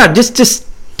 just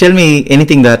tell me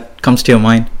anything that comes to your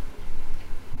mind.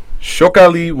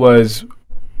 Shokali was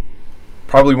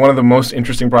probably one of the most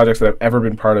interesting projects that I've ever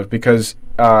been part of because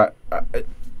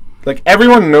like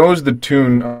everyone knows the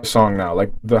tune of the song now,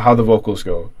 like how the vocals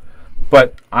go,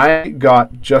 but I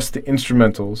got just the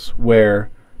instrumentals where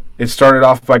it started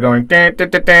off by going and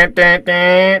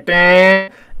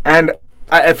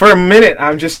for a minute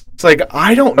I'm just like,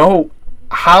 I don't know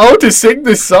how to sing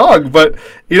this song, but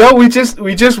we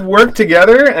just worked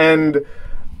together, and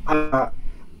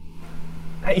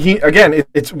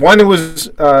it's one, it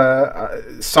was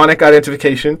sonic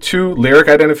identification, 2 lyric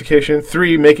identification,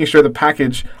 3 making sure the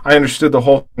package, I understood the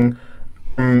whole thing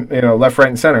from, left, right,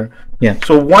 and center. Yeah.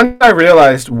 So once I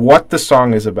realized what the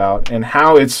song is about and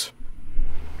how it's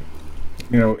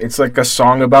like a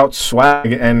song about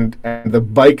swag, and the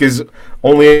bike is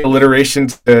only an alliteration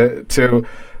to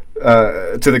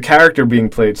the character being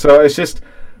played. So it's just,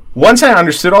 once I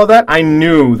understood all that, I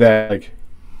knew that like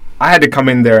I had to come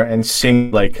in there and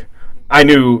sing like I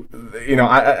knew,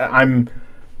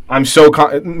 I'm so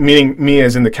meaning me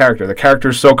as in the character. The character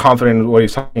is so confident in what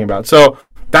he's talking about. So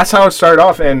that's how it started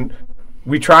off, and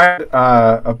we tried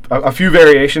a few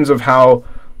variations of how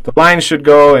the lines should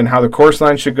go and how the chorus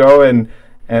line should go, and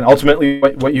ultimately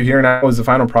what you hear now is the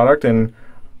final product. And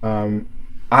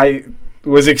I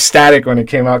was ecstatic when it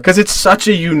came out because it's such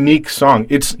a unique song.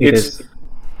 It's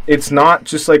not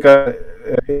just like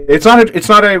it's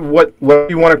not a what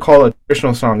you want to call a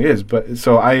traditional song is, but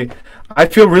so I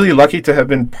feel really lucky to have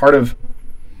been part of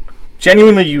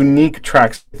genuinely unique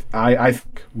tracks. I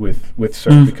think with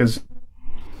Sir, because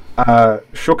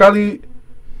Shokali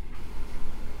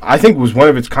I think was one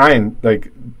of its kind,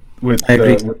 like with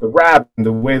the rap and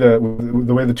the way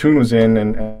the tune was in,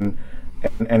 and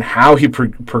how he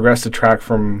progressed the track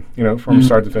from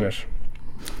start to finish.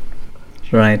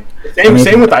 Right.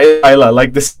 Same with Ayla.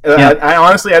 Like this, I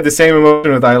honestly had the same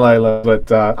emotion with Ayla, but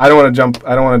I don't want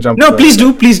to jump. No, please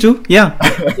do. Yeah,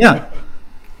 yeah,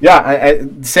 yeah.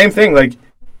 Same thing. Like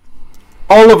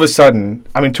all of a sudden,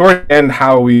 I mean, toward the end,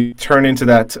 how we turn into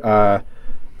that.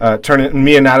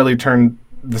 Me and Natalie turned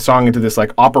the song into this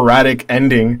like operatic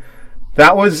ending.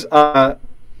 That was. I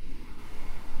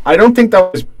don't think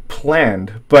that was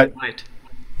planned, but. Right.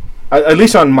 At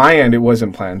least on my end, it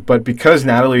wasn't planned. But because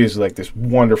Natalie is like this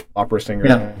wonderful opera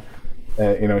singer,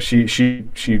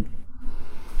 she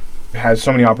has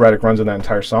so many operatic runs in that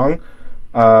entire song.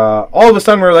 All of a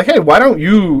sudden, we were like, "Hey, do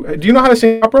you know how to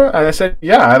sing opera?" And I said,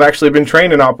 "Yeah, I've actually been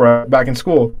trained in opera back in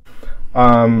school."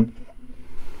 And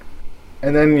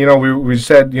then we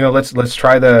said, let's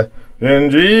try the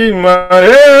that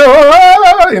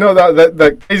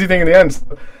crazy thing in the end.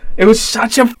 It was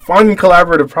such a fun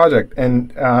collaborative project,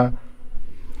 and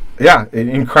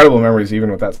incredible memories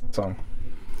even with that song.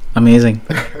 Amazing,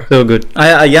 so good.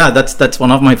 That's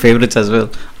one of my favorites as well.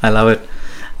 I love it.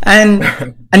 And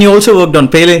you also worked on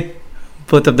Pele,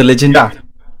 Birth of the Legend. Yeah.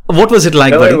 What was it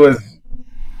like, buddy? It was.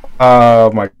 Oh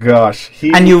my gosh.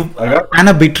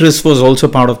 Anna Beatrice was also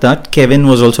part of that. Kevin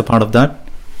was also part of that.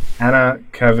 Anna,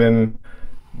 Kevin,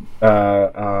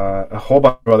 a whole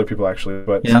bunch of other people actually.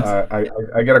 But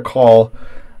I get a call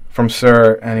from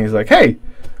Sir, and he's like, "Hey,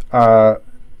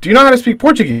 do you know how to speak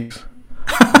Portuguese?"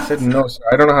 I said, "No, sir,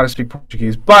 I don't know how to speak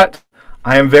Portuguese, but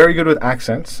I am very good with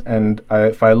accents, and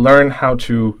if I learn how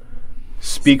to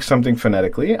speak something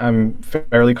phonetically, I'm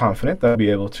fairly confident that I'll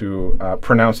be able to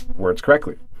pronounce words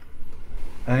correctly.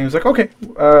 And he was like, okay,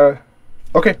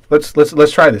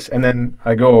 let's try this. And then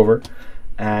I go over,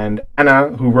 and Anna,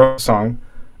 who wrote the song,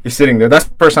 is sitting there. That's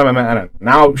the first time I met Anna.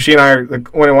 Now she and I are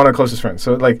like one of the closest friends.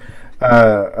 So like,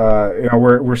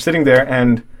 we're sitting there,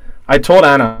 and I told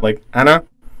Anna, like, Anna,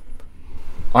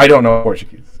 I don't know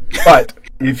Portuguese, but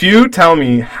if you tell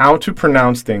me how to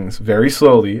pronounce things very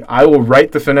slowly, I will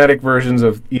write the phonetic versions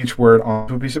of each word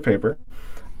onto a piece of paper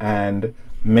and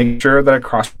make sure that I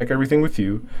cross-check everything with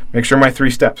you. Make sure my 3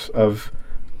 steps of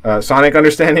sonic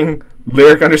understanding,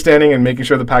 lyric understanding, and making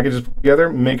sure the package is put together,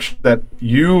 make sure that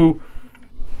you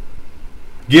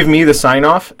give me the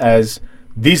sign-off as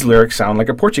these lyrics sound like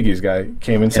a Portuguese guy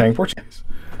came and sang Portuguese.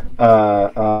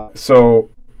 So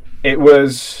it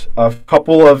was a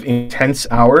couple of intense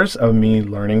hours of me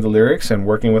learning the lyrics and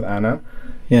working with Anna.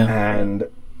 Yeah.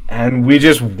 And we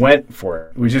just went for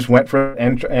it. We just went for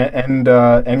end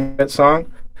that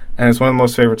song, and it's one of the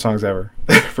most favorite songs ever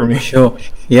for me. Sure.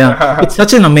 Yeah. It's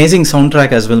such an amazing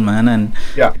soundtrack as well, man. And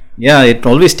yeah, it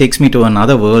always takes me to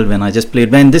another world when I just play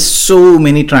it. Man, there's so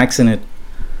many tracks in it.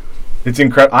 It's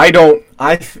incredible.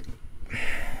 I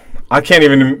can't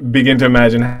even begin to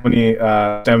imagine how many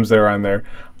stems there are on there.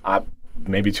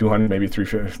 Maybe 200, maybe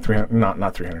 300,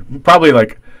 not 300. Probably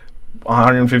like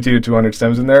 150 to 200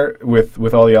 stems in there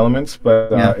with all the elements.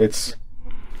 But it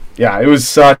was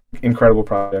such an incredible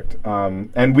project.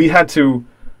 And we had to,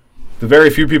 the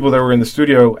very few people that were in the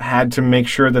studio had to make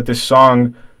sure that this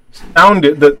song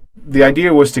sounded, the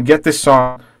idea was to get this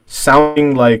song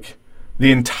sounding like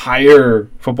the entire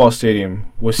football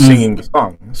stadium was singing the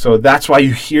song. So that's why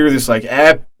you hear this like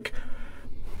epic,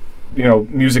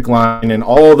 music line and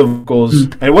all the vocals.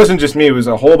 And it wasn't just me; it was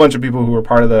a whole bunch of people who were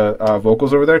part of the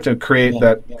vocals over there to create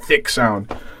that thick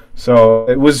sound. So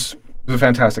it was a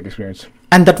fantastic experience.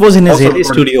 And that was in his LA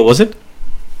studio, was it?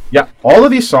 Yeah, all of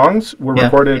these songs were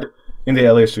recorded in the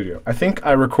LA studio. I think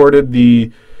I recorded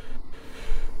the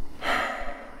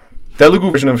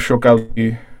Telugu version of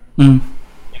Shokali in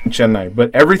Chennai,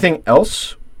 but everything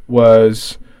else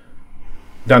was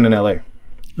done in LA.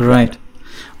 Right.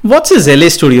 What's his LA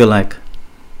studio like?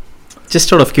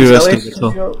 Just out of curiosity.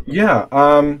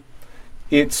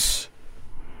 It's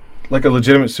like a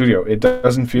legitimate studio. It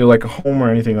doesn't feel like a home or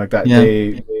anything like that.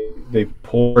 Yeah. They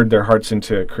poured their hearts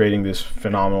into creating this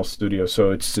phenomenal studio.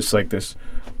 So it's just like this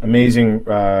amazing,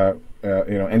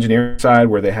 engineering side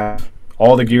where they have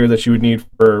all the gear that you would need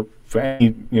for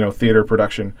any, theater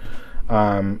production,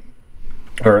 or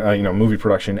movie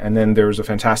production. And then there's a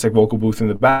fantastic vocal booth in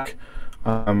the back.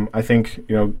 I think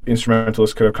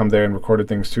instrumentalists could have come there and recorded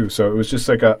things too. So it was just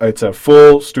like it's a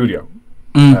full studio,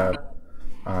 and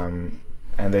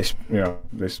it's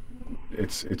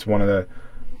one of the,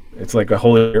 it's like a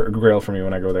holy grail for me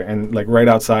when I go there. And like right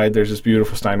outside, there's this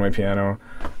beautiful Steinway piano,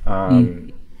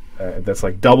 that's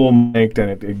like double mic'd,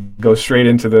 and it goes straight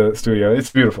into the studio.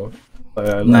 It's beautiful.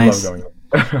 I love going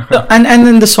there. and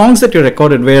then the songs that you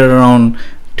recorded were around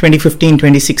 2015,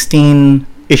 2016.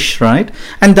 Ish, right?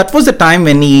 And that was the time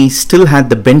when he still had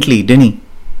the Bentley, didn't he?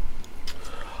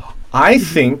 I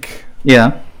think.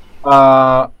 Yeah.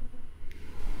 I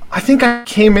think I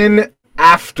came in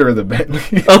after the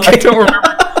Bentley. Okay.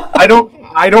 I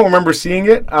don't remember seeing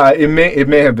it. It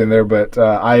may have been there, but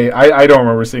I don't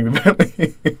remember seeing the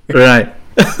Bentley. Right.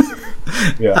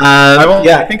 Yeah.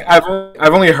 I think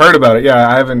I've only heard about it. Yeah,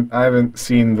 I haven't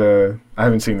seen the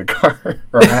car,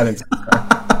 or I hadn't seen the car.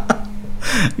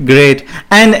 Great.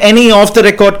 And any off the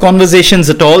record conversations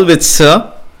at all with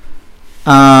Sir,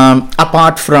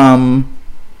 apart from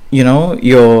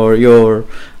your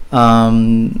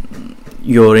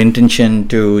intention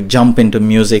to jump into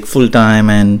music full time,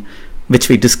 and which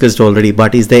we discussed already,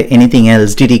 but is there anything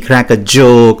else? Did he crack a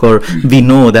joke, or we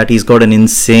know that he's got an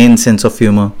insane sense of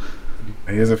humor?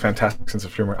 He has a fantastic sense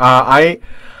of humor.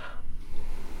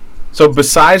 So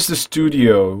besides the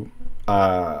studio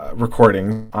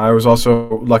recording, I was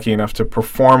also lucky enough to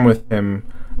perform with him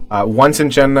once in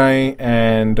Chennai,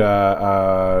 and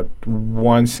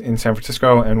once in San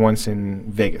Francisco, and once in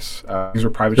Vegas. These were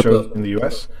private shows in the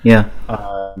US. Yeah.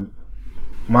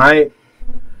 My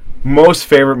most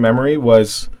favorite memory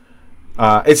was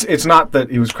it's not that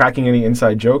he was cracking any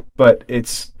inside joke, but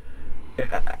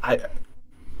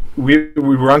we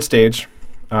were on stage.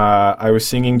 I was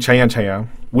singing Chaya Chaya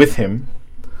with him.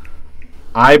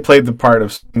 I played the part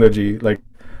of Sundarji, like,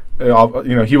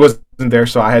 he wasn't there,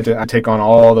 so I had to take on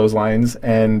all those lines,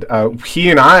 and he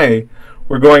and I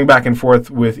were going back and forth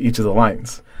with each of the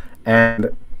lines,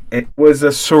 and it was a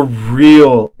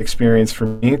surreal experience for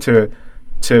me to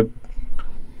to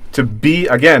be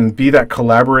that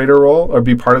collaborator role, or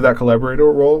be part of that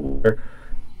collaborator role, where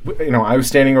I was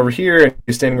standing over here and he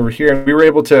was standing over here, and we were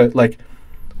able to, like,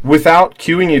 without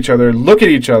cueing each other, look at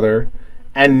each other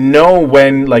and know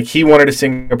when, like, he wanted to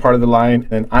sing a part of the line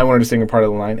and I wanted to sing a part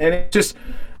of the line. And it just,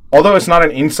 although it's not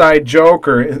an inside joke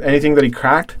or anything that he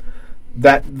cracked,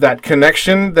 that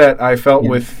connection that I felt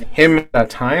with him at that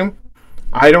time,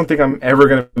 I don't think I'm ever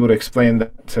going to be able to explain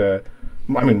that to,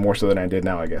 I mean, more so than I did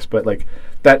now, I guess. But, like,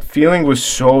 that feeling was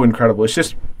so incredible. It's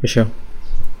just... For sure.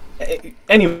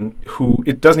 Anyone who,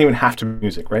 it doesn't even have to be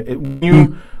music, right? When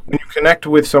you connect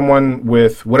with someone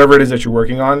with whatever it is that you're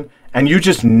working on, and you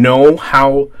just know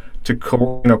how to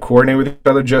coordinate with each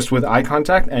other just with eye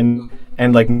contact and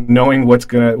like knowing what's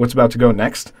about to go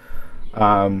next,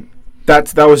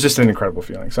 that was just an incredible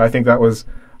feeling. So I think that was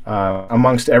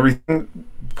amongst everything,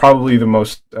 probably the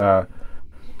most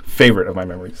favorite of my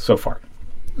memories so far.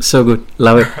 So good,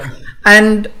 love it.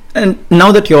 And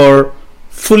now that you're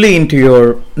fully into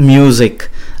your music,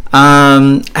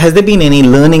 has there been any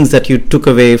learnings that you took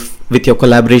away with your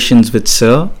collaborations with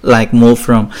Sir? Like, more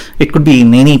from, it could be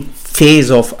in any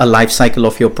phase of a life cycle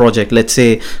of your project, let's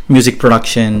say music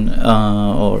production,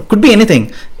 or could be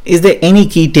anything. Is there any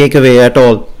key takeaway at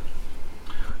all?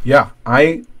 Yeah,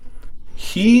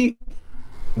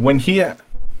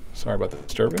 sorry about the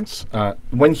disturbance.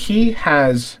 When he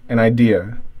has an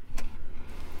idea,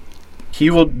 he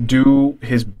will do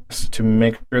his best to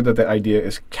make sure that the idea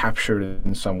is captured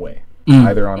in some way,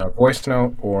 either on a voice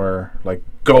note or like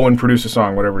go and produce a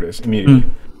song, whatever it is,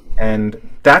 immediately. And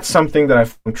that's something that I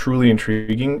find truly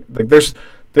intriguing. Like there's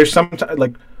some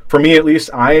like, for me at least,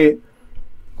 I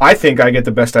think I get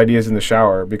the best ideas in the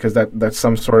shower, because that's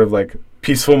some sort of like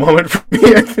peaceful moment for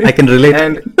me, I think. I can relate.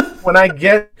 And when I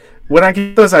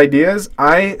get those ideas,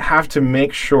 I have to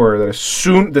make sure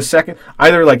that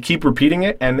either like keep repeating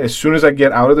it, and as soon as I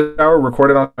get out of the shower,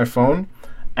 record it on my phone,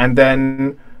 and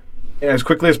then as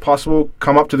quickly as possible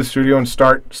come up to the studio and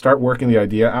start working the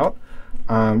idea out,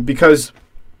 because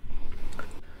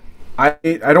I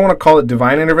don't want to call it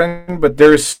divine intervention, but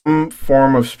there is some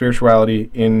form of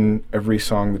spirituality in every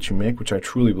song that you make, which I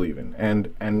truly believe in.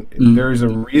 And there is a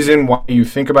reason why you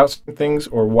think about certain things,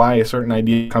 or why a certain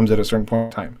idea comes at a certain point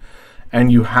in time.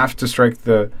 And you have to strike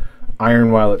the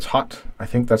iron while it's hot. I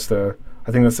think that's the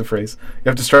phrase. You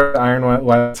have to strike the iron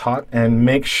while it's hot, and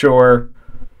make sure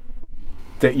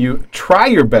that you try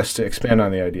your best to expand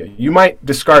on the idea. You might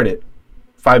discard it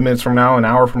 5 minutes from now, an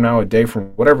hour from now, a day from,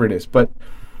 whatever it is, but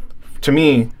to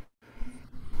me,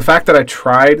 the fact that I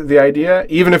tried the idea,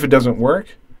 even if it doesn't work,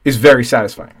 is very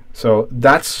satisfying. So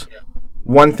that's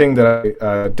one thing that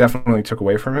I definitely took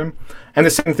away from him. And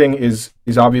the same thing is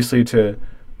obviously to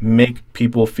make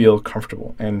people feel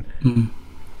comfortable. And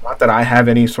not that I have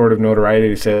any sort of notoriety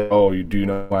to say, oh, you do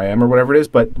know who I am or whatever it is,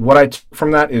 but what I took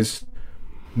from that is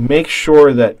make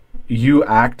sure that you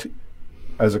act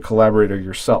as a collaborator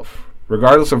yourself,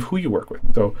 regardless of who you work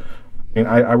with. So I mean,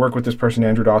 I work with this person,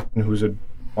 Andrew Dawson, who's a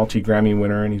multi-Grammy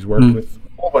winner, and he's worked with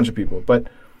a whole bunch of people. But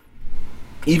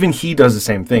even he does the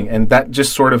same thing, and that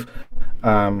just sort of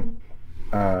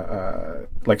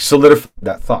like solidified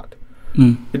that thought.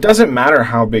 It doesn't matter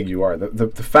how big you are.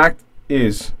 The fact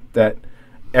is that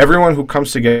everyone who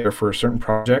comes together for a certain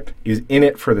project is in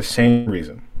it for the same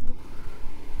reason,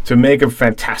 to make a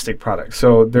fantastic product.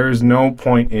 So there is no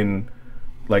point in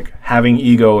like having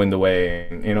ego in the way,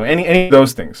 and, any of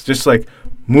those things. Just like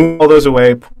move all those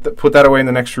away, put that away in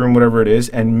the next room, whatever it is,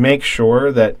 and make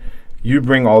sure that you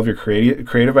bring all of your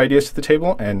creative ideas to the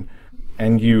table,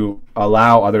 and you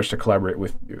allow others to collaborate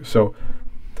with you. So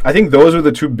I think those are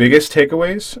the two biggest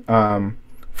takeaways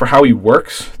for how he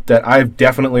works that I've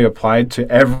definitely applied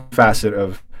to every facet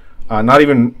of not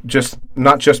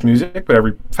just music, but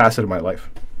every facet of my life.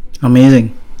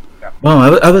 Amazing.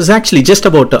 Wow, I was actually just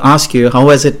about to ask you, how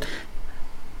has it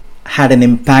had an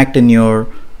impact in your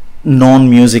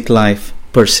non-music life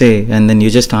per se, and then you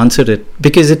just answered it,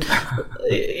 because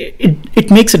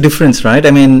it makes a difference, right?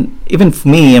 I mean, even for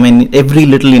me, I mean, every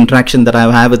little interaction that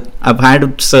I've had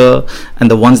with Sir, and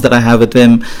the ones that I have with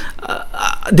him,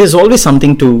 there's always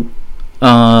something to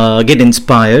get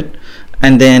inspired,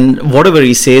 and then whatever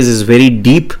he says is very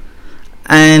deep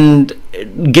and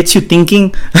it gets you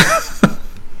thinking.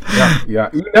 Yeah.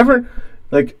 You never,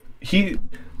 like, he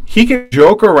can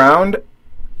joke around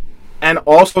and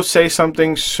also say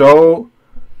something so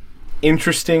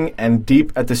interesting and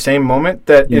deep at the same moment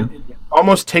that it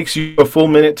almost takes you a full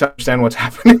minute to understand what's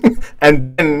happening,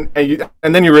 and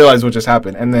then you realize what just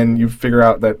happened, and then you figure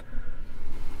out that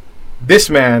this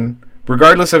man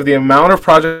regardless of the amount of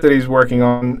projects that he's working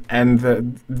on and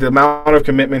the amount of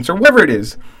commitments or whatever it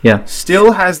is,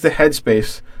 still has the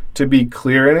headspace to be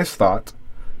clear in his thought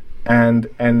and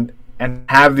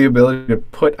have the ability to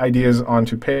put ideas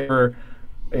onto paper,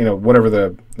 whatever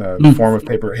the form of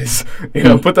paper is,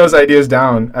 put those ideas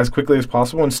down as quickly as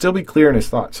possible and still be clear in his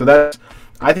thought. So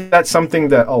I think that's something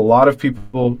that a lot of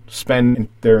people spend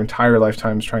their entire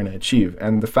lifetimes trying to achieve.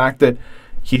 And the fact that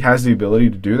he has the ability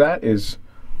to do that is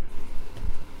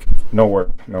no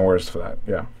words for that.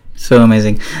 Yeah. So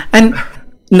amazing. And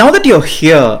now that you're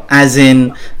here, as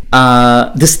in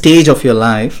this stage of your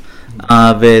life,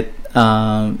 with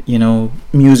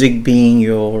music being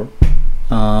your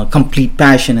complete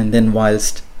passion, and then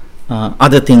whilst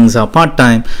other things are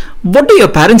part-time, what do your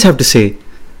parents have to say?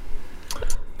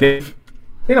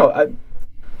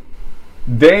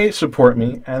 They support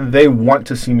me and they want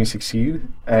to see me succeed,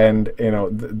 and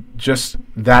just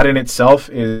that in itself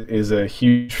is a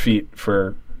huge feat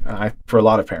for a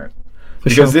lot of parents.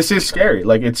 Because this is scary.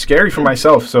 Like, it's scary for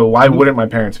myself, so why wouldn't my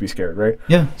parents be scared, right?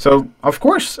 Yeah. So of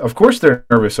course they're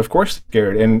nervous, of course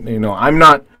they're scared, and I'm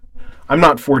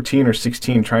not 14 or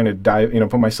 16 trying to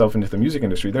put myself into the music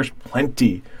industry. There's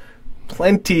plenty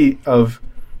of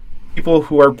people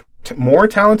who are more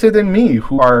talented than me,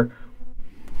 who are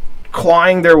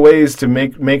clawing their ways to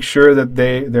make sure that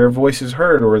their voice is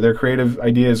heard or their creative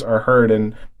ideas are heard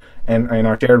and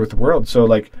are shared with the world. So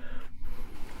like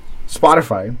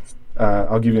Spotify,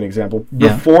 I'll give you an example.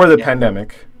 Before the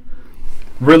pandemic,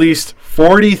 released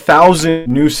 40,000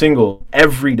 new singles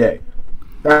every day.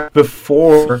 That's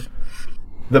before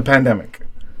the pandemic.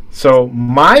 So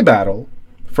my battle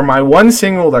for my one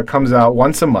single that comes out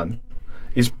once a month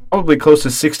is probably close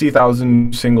to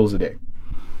 60,000 singles a day.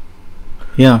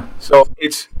 Yeah. So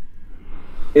it's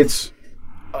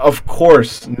of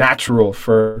course natural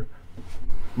for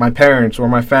my parents or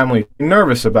my family to be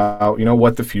nervous about,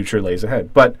 what the future lays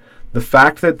ahead. But the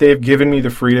fact that they've given me the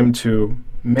freedom to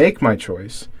make my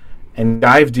choice and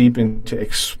dive deep into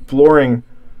exploring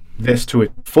this to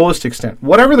its fullest extent,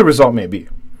 whatever the result may be,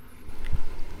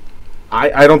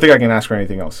 I don't think I can ask for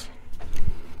anything else.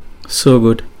 So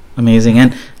good. Amazing.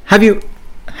 And have you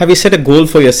set a goal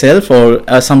for yourself, or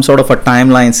some sort of a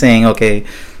timeline saying, okay,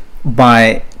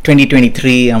 by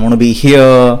 2023 I want to be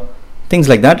here, things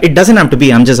like that? It doesn't have to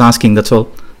be, I'm just asking, that's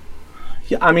all.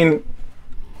 Yeah, I mean,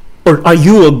 or are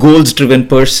you a goals driven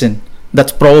person?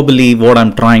 That's probably what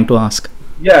I'm trying to ask.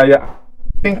 Yeah.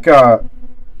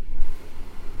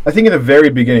 I think in the very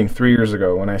beginning, 3 years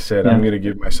ago, when I said I'm going to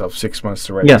give myself 6 months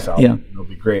to write this album, it'll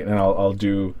be great, and I'll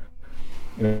do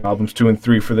albums 2 and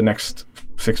 3 for the next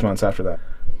 6 months after that.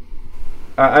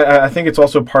 I think it's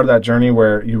also part of that journey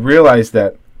where you realize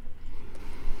that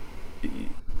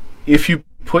if you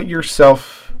put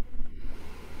yourself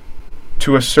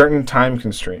to a certain time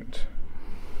constraint,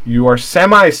 you are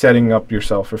setting up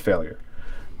yourself for failure.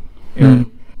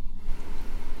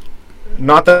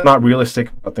 Not that I'm not realistic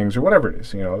about things or whatever it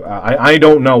is. I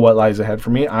don't know what lies ahead for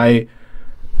me. I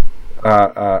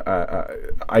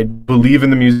believe in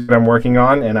the music that I'm working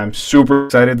on, and I'm super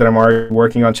excited that I'm already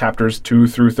working on chapters 2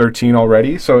 through 13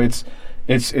 already. So it's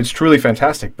truly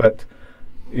fantastic. But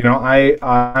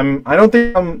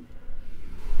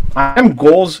I'm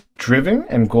goals driven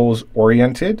and goals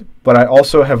oriented, but I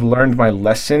also have learned my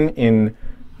lesson in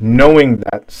knowing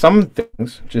that some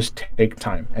things just take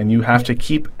time, and you have to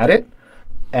keep at it,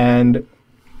 and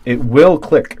it will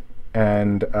click.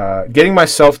 And getting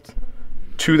myself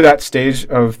to that stage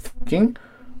of thinking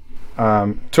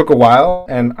took a while,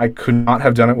 and I could not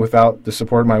have done it without the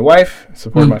support of my wife,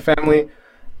 support of my family,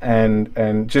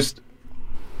 and just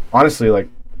honestly, like,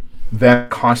 them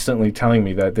constantly telling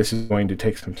me that this is going to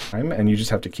take some time, and you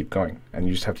just have to keep going, and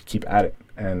you just have to keep at it.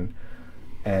 And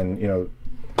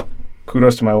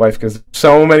kudos to my wife, because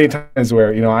so many times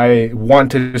where I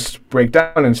want to just break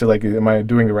down and say, like, am I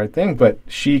doing the right thing? But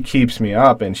she keeps me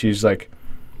up, and she's like,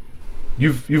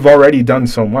 you've already done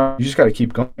so much, you just got to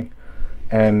keep going.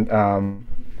 And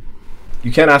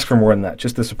you can't ask for more than that.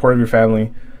 Just the support of your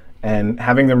family and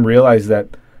having them realize that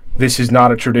this is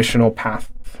not a traditional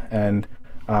path, and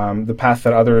the path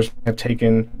that others have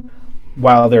taken,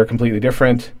 while they're completely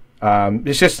different,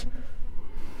 it's just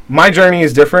my journey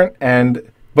is different,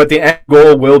 but the end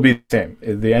goal will be the same.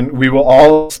 At the end, we will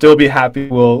all still be happy.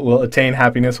 We'll attain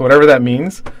happiness, whatever that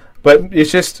means. But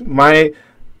it's just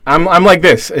I'm like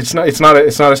this. It's not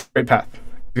a straight path.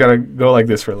 You gotta go like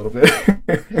this for a little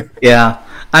bit. Yeah,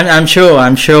 I'm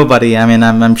sure, buddy. I mean,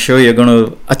 I'm sure you're going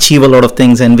to achieve a lot of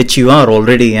things, and which you are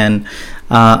already. And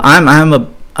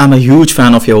I'm a huge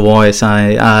fan of your voice.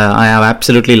 I have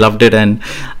absolutely loved it, and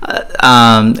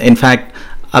in fact,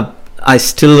 I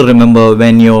still remember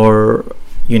when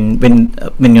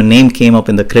when your name came up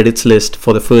in the credits list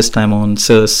for the first time on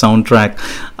Sir's soundtrack.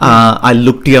 I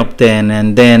looked you up then,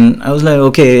 and then I was like,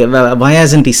 okay, why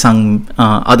hasn't he sung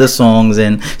other songs?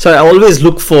 And so I always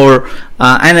look for,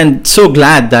 and I'm so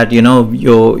glad that you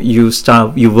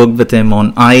worked with him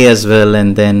on I as well,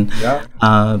 and then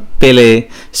Pele.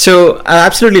 So I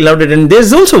absolutely loved it. And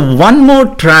there's also one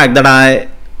more track that I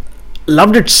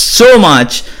loved it so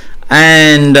much,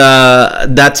 and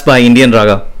that's by Indian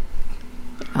Raga.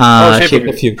 Shape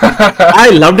of You. I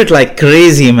loved it like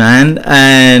crazy, man.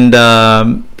 And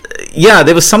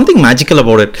there was something magical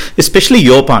about it, especially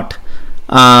your part.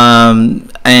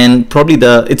 And probably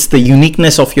it's the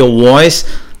uniqueness of your voice.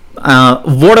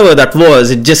 Whatever that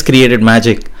was, it just created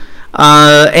magic.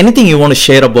 Anything you want to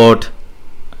share about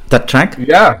that track?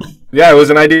 Yeah, it was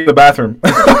an idea in the bathroom.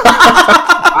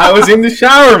 I was in the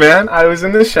shower, man.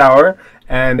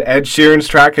 And Ed Sheeran's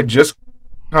track had just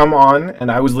come on,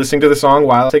 and I was listening to the song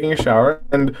while taking a shower,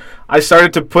 and I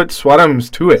started to put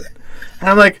Swarams to it. And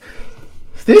I'm like,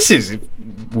 this is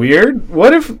weird.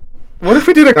 What if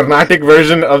we did a Carnatic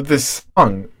version of this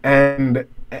song? And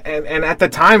at the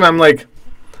time, I'm like,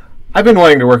 I've been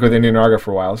wanting to work with Indian Raga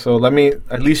for a while, so let me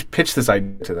at least pitch this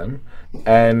idea to them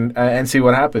and see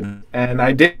what happens. And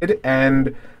I did,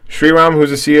 and Sriram,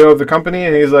 who's the CEO of the company,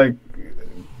 and he's like,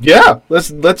 yeah,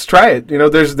 let's try it.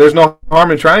 There's no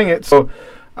harm in trying it. So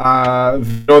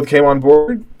Vinod came on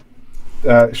board,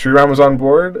 Sriram was on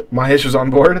board, Mahesh was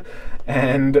on board,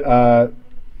 and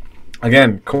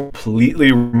again,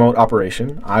 completely remote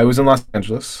operation. I was in Los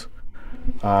Angeles,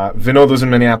 Vinod was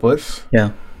in Minneapolis,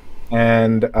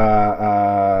 and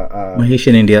Mahesh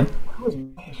in India.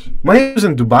 Mahesh was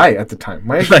in Dubai at the time.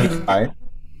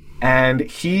 And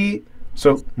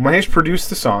Mahesh produced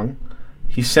the song.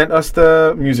 He sent us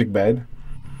the music bed.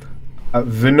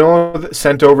 Vinod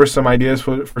sent over some ideas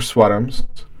for Swarams.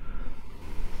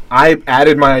 I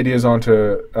added my ideas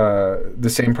onto the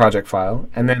same project file,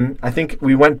 and then I think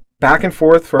we went back and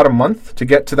forth for about a month to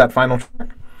get to that final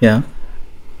track. Yeah.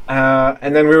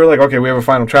 And then we were like, okay, we have a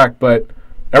final track, but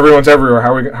everyone's everywhere.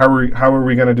 How are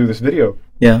we going to do this video?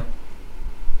 Yeah.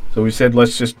 So we said,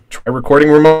 let's just try recording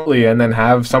remotely and then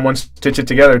have someone stitch it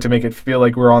together to make it feel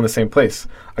like we're all in the same place.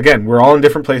 Again, we're all in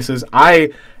different places.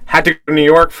 I had to go to New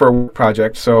York for a work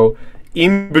project, so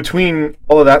in between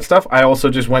all of that stuff, I also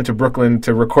just went to Brooklyn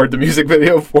to record the music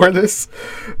video for this.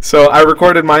 So I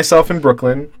recorded myself in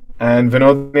Brooklyn, and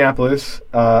Vinod in Minneapolis,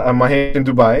 and Mahesh in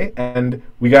Dubai, and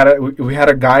we had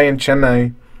a guy in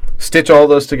Chennai stitch all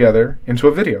those together into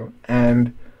a video.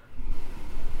 And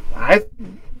I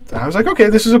was like, okay,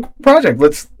 this is a cool project.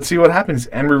 Let's see what happens.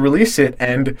 And we release it,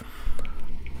 and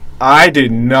I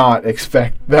did not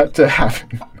expect that to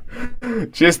happen.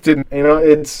 Just didn't.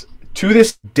 It's to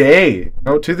this day.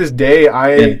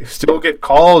 I still get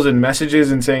calls and messages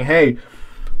and saying, hey,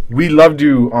 we loved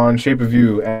you on Shape of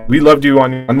You, and we loved you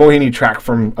on Mohini track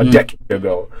from a decade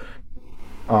ago.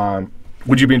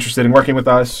 Would you be interested in working with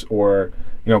us, or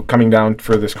coming down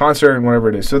for this concert and whatever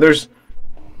it is? So there's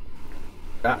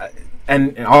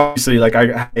and obviously, like,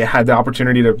 I had the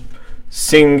opportunity to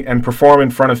sing and perform in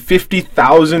front of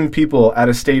 50,000 people at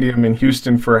a stadium in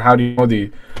Houston for Howdy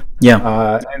Modi.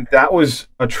 Yeah. And that was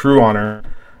a true honor.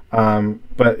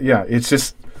 But yeah, it's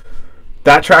just,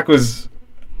 that track was,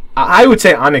 I would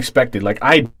say, unexpected. Like,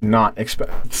 I did not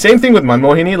expect. Same thing with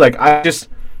Manmohini. Like, I just,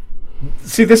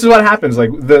 see, this is what happens.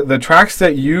 Like, the tracks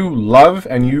that you love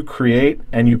and you create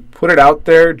and you put it out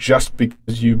there just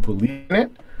because you believe in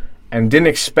it and didn't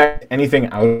expect anything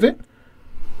out of it,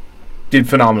 did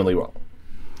phenomenally well.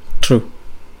 True.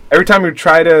 Every time you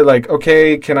try to, like,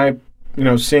 okay, can I,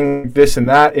 sing this and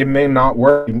that, it may not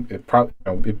work. It probably,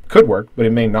 it could work, but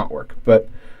it may not work. But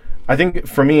I think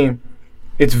for me,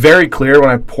 it's very clear when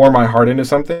I pour my heart into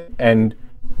something and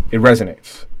it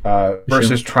resonates,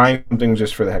 versus trying something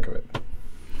just for the heck of it.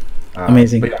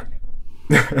 Amazing. But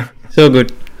yeah. So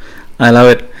good. I love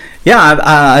it. Yeah,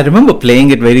 I remember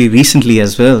playing it very recently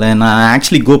as well, and I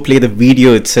actually go play the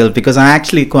video itself because I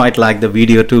actually quite like the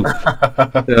video too.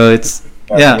 So it's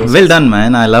well done,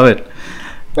 man. I love it.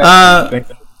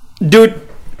 Dude,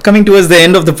 coming towards the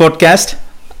end of the podcast.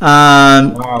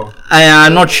 Wow.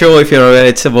 I'm not sure if you're aware.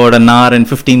 It's about an hour and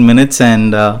 15 minutes,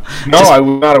 and no, I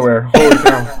was not aware. Holy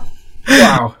cow!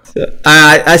 Wow.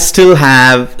 I still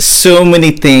have so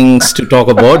many things to talk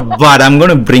about, but I'm going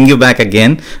to bring you back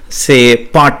again, say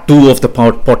part 2 of the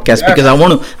podcast, because I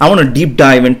want to deep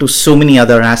dive into so many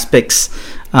other aspects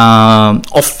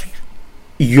of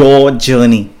your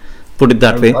journey. Put it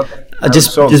that way.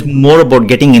 Just more about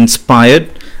getting inspired.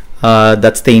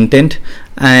 That's the intent,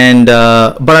 and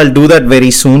but I'll do that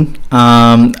very soon.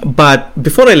 But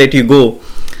before I let you go,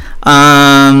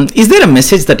 is there a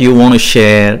message that you want to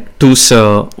share to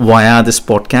Sir via this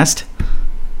podcast?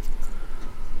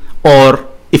 Or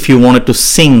if you wanted to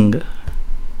sing,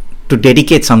 to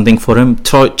dedicate something for him,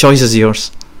 choice is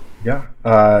yours. Yeah.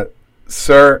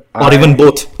 Sir. Or even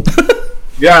both.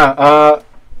 Yeah.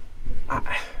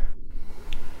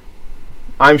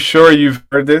 I'm sure you've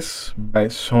heard this by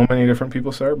so many different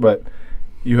people, sir, but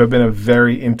you have been a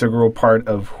very integral part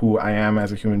of who I am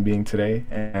as a human being today.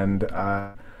 And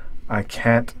I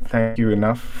can't thank you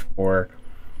enough for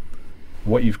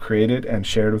what you've created and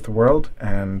shared with the world.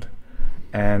 And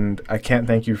I can't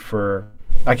thank you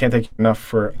enough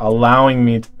for allowing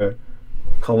me to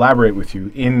collaborate with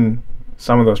you in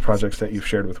some of those projects that you've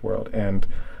shared with the world. And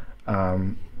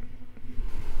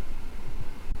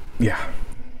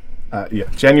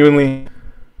genuinely.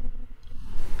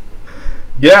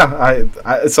 Yeah,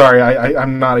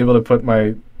 I'm not able to put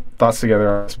my thoughts together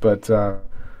on this, but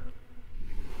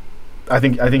I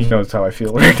think he knows how I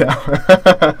feel right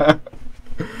now.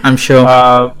 I'm sure.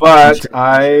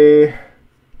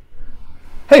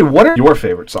 Hey, what are your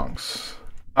favorite songs?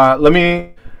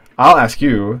 I'll ask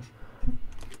you,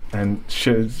 and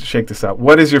shake this up.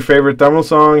 What is your favorite Tamil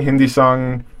song, Hindi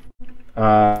song,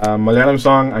 Malayalam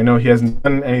song? I know he hasn't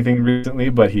done anything recently,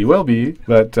 but he will be.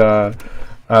 But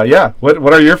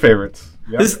what are your favorites?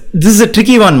 Yeah. This is a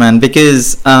tricky one, man,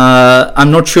 because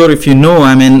I'm not sure if you know.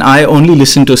 I mean, I only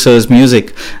listen to Sir's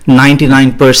music.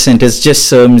 99% is just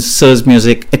Sir's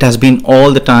music. It has been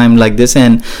all the time like this,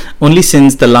 and only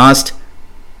since the last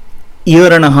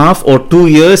year and a half or 2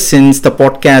 years since the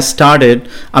podcast started,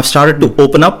 I've started to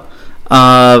open up.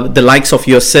 The likes of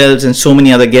yourselves and so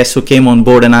many other guests who came on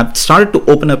board, and I've started to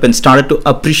open up and started to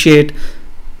appreciate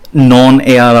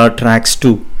non-ARR tracks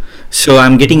too. So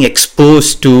I'm getting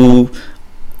exposed to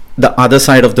the other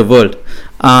side of the world.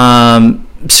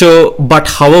 But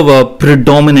however,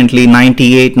 predominantly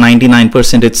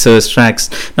 99% it's Sir's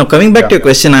tracks. Now coming back to your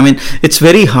question, I mean, it's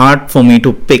very hard for me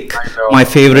to pick my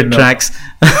favorite tracks.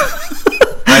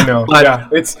 I know. But yeah,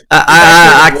 it's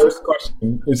actually the worst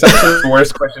question. It's actually the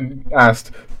worst question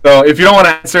asked. So if you don't want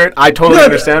to answer it, I totally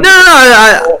understand.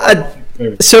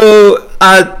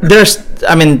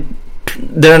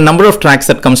 There are a number of tracks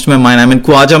that comes to my mind. I mean,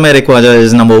 Khwaja Mere Khwaja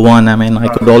is number one. I mean, I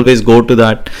could always go to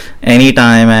that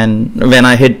anytime, and when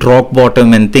I hit rock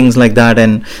bottom and things like that,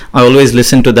 and I always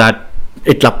listen to that.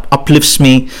 It uplifts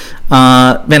me.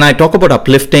 When I talk about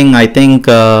uplifting, I think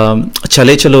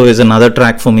Chale Chalo is another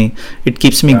track for me. It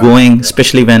keeps me going,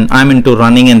 especially when I'm into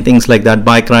running and things like that,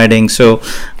 bike riding. So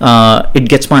it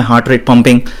gets my heart rate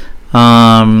pumping.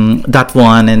 That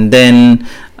one, and then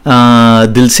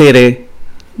Dil Se Re.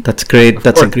 That's great.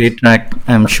 That's a great track,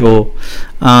 I'm sure.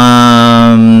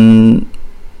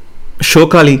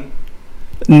 Shokali.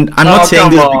 I'm not saying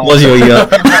this because you're here.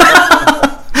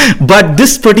 But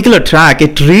this particular track,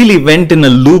 it really went in a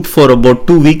loop for about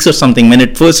 2 weeks or something when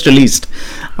it first released.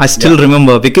 I still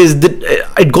remember because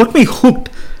it got me hooked,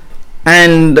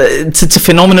 and it's a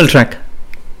phenomenal track.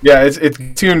 Yeah, it's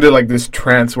tuned to like this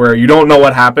trance where you don't know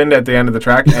what happened at the end of the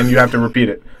track, and you have to repeat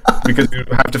it because you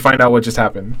have to find out what just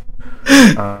happened.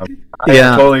 I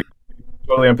totally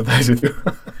empathize with you.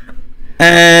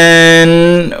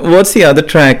 And what's the other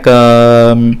track?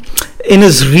 In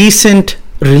his recent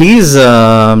release,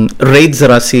 Raid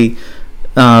Zarasi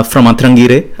from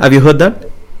Atrangire. Have you heard that?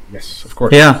 Yes, of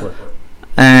course. Yeah. Of course.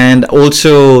 And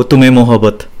also Tumhe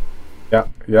Mohabbat.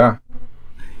 Yeah.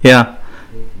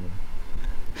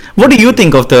 What do you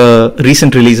think of the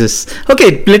recent releases?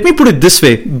 Okay, let me put it this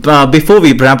way before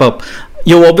we wrap up.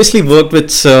 You obviously worked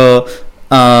with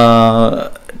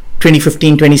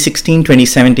 2015, 2016,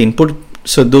 2017.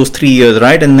 So those 3 years,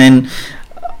 right? And then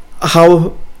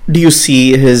how do you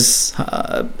see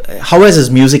how has his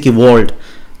music evolved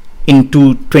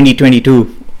into 2022?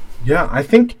 Yeah, I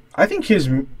think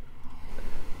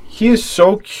he is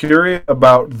so curious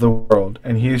about the world,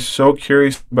 and he is so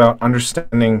curious about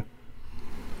understanding.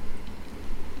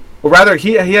 Or rather,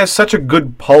 he has such a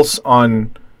good pulse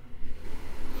on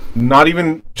not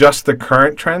even just the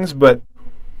current trends, but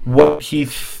what he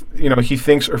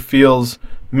thinks or feels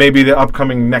maybe the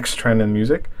upcoming next trend in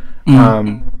music.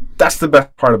 That's the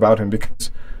best part about him, because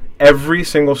every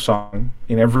single song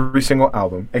in every single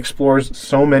album explores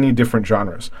so many different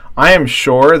genres. I am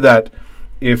sure that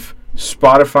if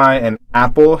Spotify and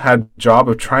Apple had the job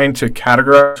of trying to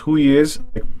categorize who he is,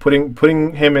 like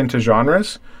putting him into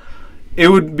genres, it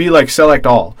would be like select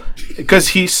all, because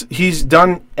he's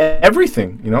done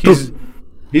everything.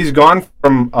 He's gone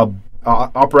from a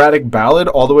operatic ballad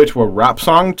all the way to a rap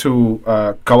song to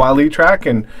a Qawwali track,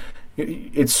 and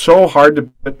it's so hard to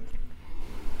put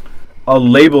a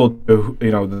label to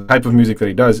the type of music that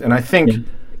he does, and I think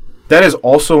that is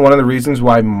also one of the reasons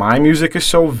why my music is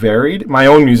so varied. My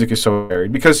own music is so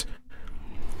varied because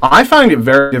I find it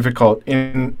very difficult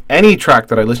in any track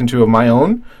that I listen to of my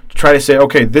own to try to say,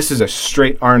 okay, this is a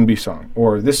straight R&B song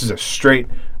or this is a straight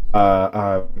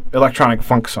electronic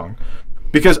funk song,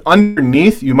 because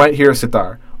underneath you might hear a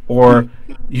sitar, or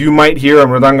you might hear a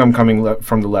mridangam coming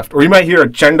from the left, or you might hear a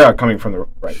chenda coming from the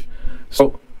right.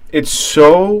 So it's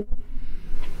so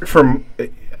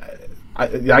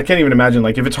I can't even imagine,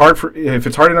 like, if it's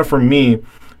hard enough for me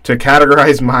to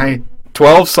categorize my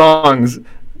 12 songs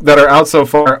that are out so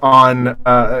far on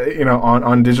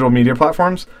on digital media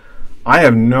platforms, I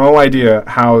have no idea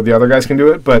how the other guys can do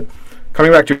it. But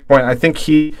coming back to your point, I think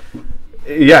he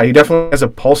definitely has a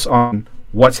pulse on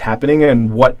what's happening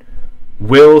and what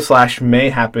will/may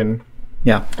happen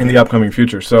in the upcoming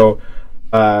future. So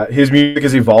his music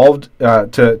has evolved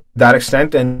to that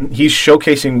extent, and he's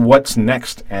showcasing what's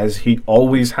next, as he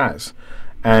always has.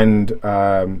 And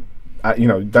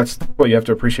that's what you have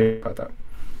to appreciate about that.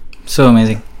 So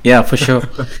amazing. Yeah, for sure.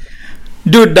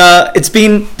 Dude, it's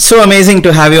been so amazing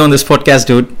to have you on this podcast,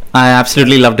 dude. I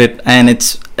absolutely loved it, and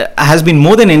it has been,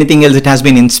 more than anything else, it has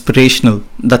been inspirational.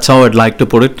 That's how I'd like to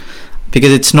put it,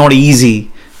 because it's not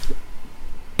easy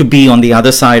to be on the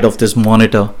other side of this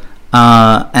monitor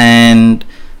and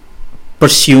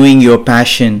pursuing your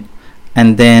passion,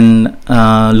 and then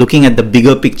looking at the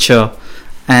bigger picture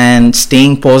and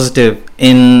staying positive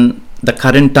in the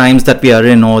current times that we are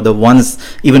in, or the ones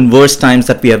even worse times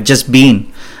that we have just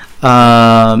been.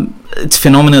 It's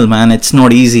phenomenal, man. It's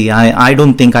not easy. I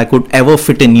don't think I could ever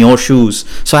fit in your shoes.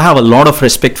 So I have a lot of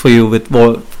respect for you with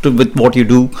what you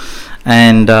do,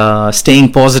 and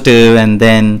staying positive, and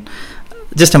then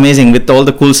just amazing with all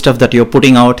the cool stuff that you're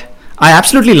putting out. I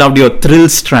absolutely loved your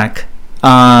Thrills track.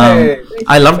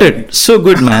 I loved it. So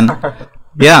good, man.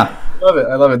 Yeah.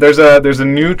 I love it. There's a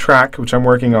new track which I'm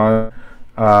working on.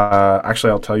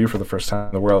 Actually, I'll tell you for the first time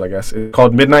in the world, I guess. It's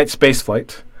called Midnight Space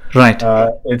Flight. Right.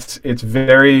 It's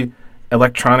very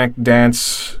electronic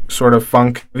dance, sort of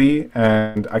funky,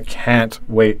 and I can't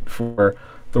wait for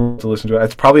the world to listen to it.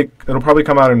 It'll probably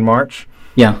come out in March.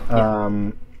 Yeah.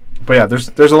 But yeah,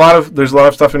 there's a lot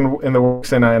of stuff in the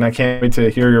works, and I can't wait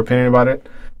to hear your opinion about it.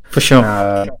 For sure.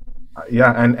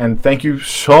 And thank you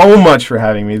so much for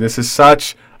having me. This is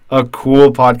such a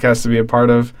cool podcast to be a part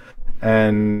of,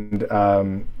 and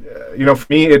for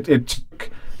me, it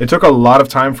took a lot of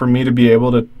time for me to be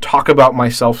able to talk about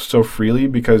myself so freely,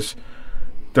 because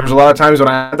there was a lot of times when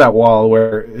I had that wall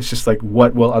where it's just like,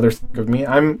 what will others think of me?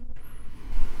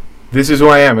 This is who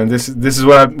I am, and this is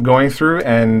what I'm going through,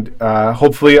 and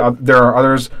hopefully there are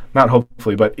others, not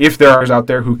hopefully, but if there are others out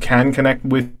there who can connect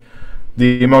with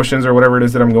the emotions or whatever it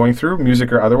is that I'm going through,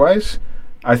 music or otherwise,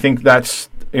 I think that's,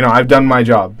 I've done my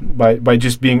job by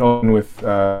just being open with,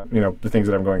 the things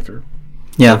that I'm going through.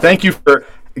 Yeah. So thank you for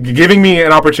giving me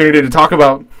an opportunity to talk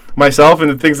about myself and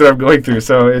the things that I'm going through.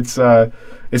 So it's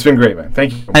been great, man.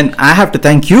 Thank you. And I have to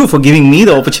thank you for giving me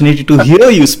the opportunity to hear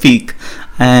you speak.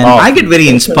 And I get very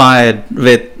inspired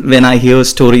when I hear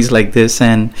stories like this,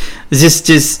 and it's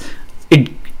just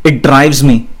it drives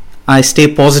me. I stay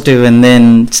positive, and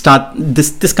then start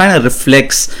this kind of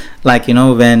reflects, like,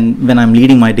 when I'm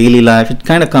leading my daily life, it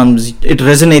kind of it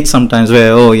resonates sometimes,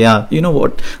 where, oh yeah, you know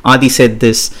what, Adi said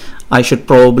this, I should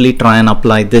probably try and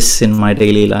apply this in my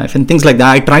daily life, and things like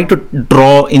that. I try to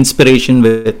draw inspiration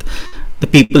with the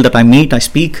people that I meet, I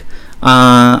speak.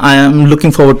 I am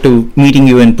looking forward to meeting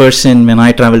you in person when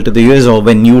I travel to the US, or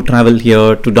when you travel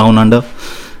here to Down Under.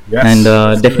 Yes, and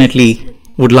definitely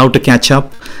would love to catch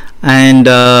up. And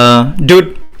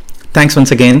dude, thanks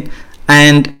once again.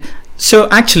 And so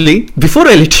actually, before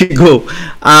I let you go,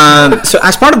 so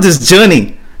as part of this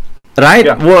journey, right,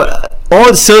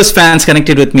 all Sirs fans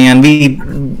connected with me, and we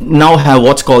now have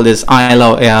what's called this I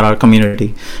Love ARR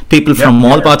community. People from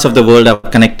all parts of the world are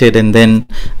connected, and then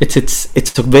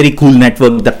it's a very cool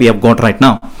network that we have got right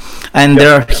now. And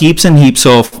there are heaps and heaps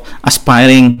of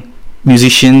aspiring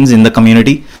musicians in the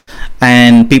community,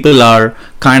 and people are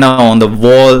kind of on the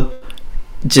wall,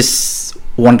 just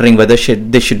wondering whether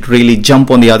they should really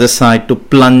jump on the other side to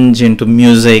plunge into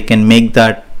music and make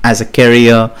that as a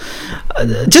career.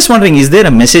 Just wondering, is there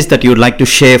a message that you would like to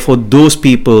share for those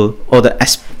people, or the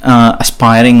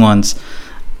aspiring ones?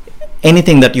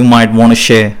 Anything that you might want to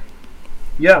share?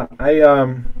 Yeah,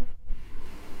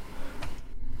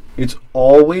 it's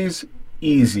always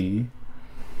easy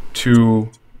to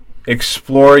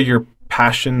explore your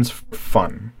passions for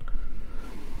fun.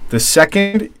 The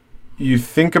second you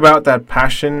think about that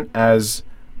passion as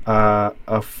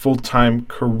a full-time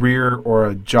career or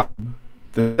a job.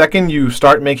 The second you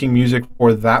start making music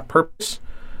for that purpose,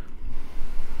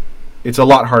 it's a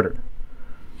lot harder.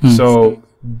 So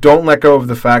don't let go of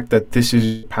the fact that this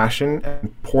is your passion,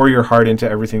 and pour your heart into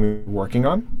everything you're working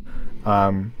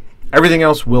on. Everything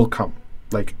else will come.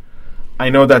 Like, I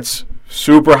know that's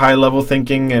super high level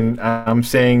thinking, and I'm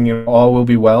saying, you know, all will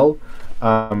be well.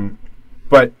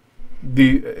 But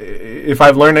if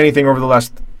I've learned anything over the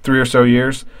last 3 or so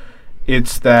years,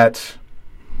 it's that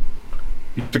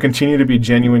you have to continue to be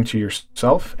genuine to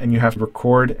yourself, and you have to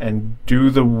record and do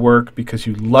the work because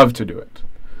you love to do it,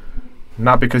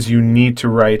 not because you need to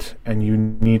write and you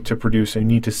need to produce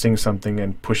and you need to sing something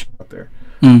and push it out there.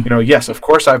 You know, yes, of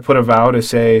course I put a vow to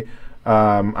say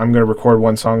I'm going to record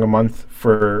one song a month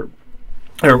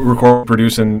record,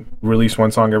 produce, and release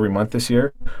one song every month this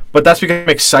year. But that's because I'm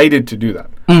excited to do that.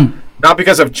 Not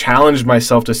because I've challenged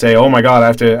myself to say, oh my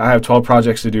God, I have 12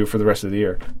 projects to do for the rest of the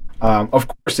year. Of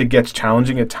course it gets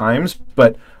challenging at times,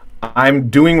 but I'm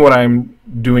doing what I'm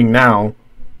doing now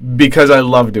because I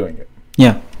love doing it.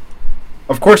 Yeah.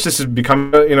 Of course, this has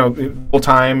become, full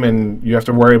time, and you have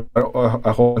to worry about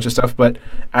a whole bunch of stuff. But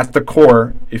at the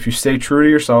core, if you stay true to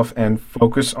yourself and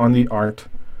focus on the art,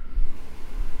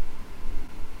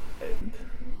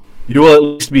 you will at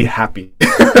least be happy.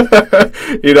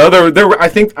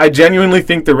 I genuinely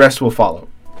think the rest will follow.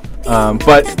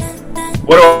 But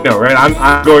what do I know, right?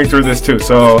 I'm going through this too,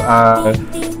 so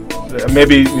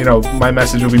maybe my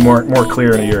message will be more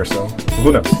clear in a year or so.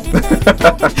 Who knows?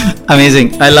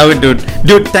 Amazing. I love it, dude.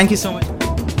 Dude, thank you so much.